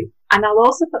you. And I'll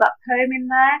also put that poem in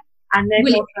there, and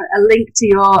maybe also a link to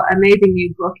your amazing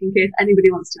new book in case anybody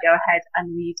wants to go ahead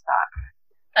and read that.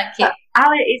 Thank you.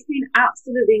 Ali, it's been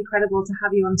absolutely incredible to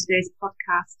have you on today's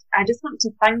podcast. I just want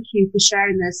to thank you for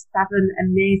sharing those 7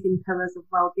 amazing pillars of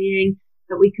well-being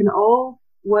that we can all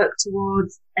work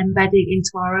towards embedding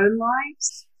into our own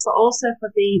lives, but also for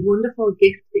the wonderful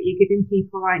gift that you're giving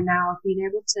people right now of being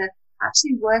able to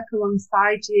actually work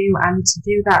alongside you and to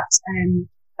do that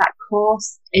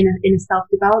course in a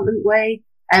self-development way,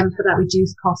 for that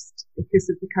reduced cost because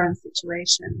of the current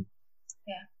situation.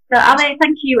 Yeah. So Ali,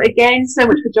 thank you again so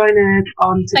much for joining us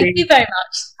on today. Thank you very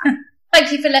much.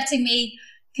 Thank you for letting me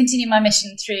continue my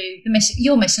mission through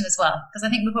your mission as well, because I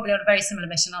think we're probably on a very similar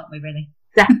mission, aren't we, really?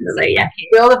 Definitely, yeah.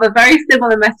 We all have a very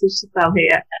similar message to sell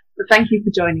here. So thank you for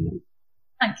joining us.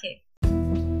 Thank you.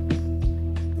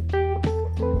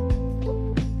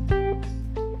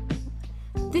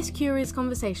 This Curious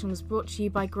Conversation was brought to you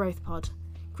by GrowthPod,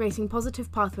 creating positive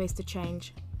pathways to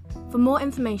change. For more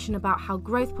information about how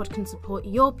GrowthPod can support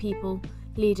your people,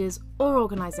 leaders or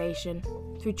organisation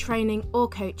through training or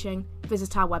coaching,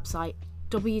 visit our website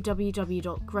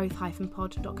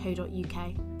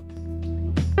www.growth-pod.co.uk.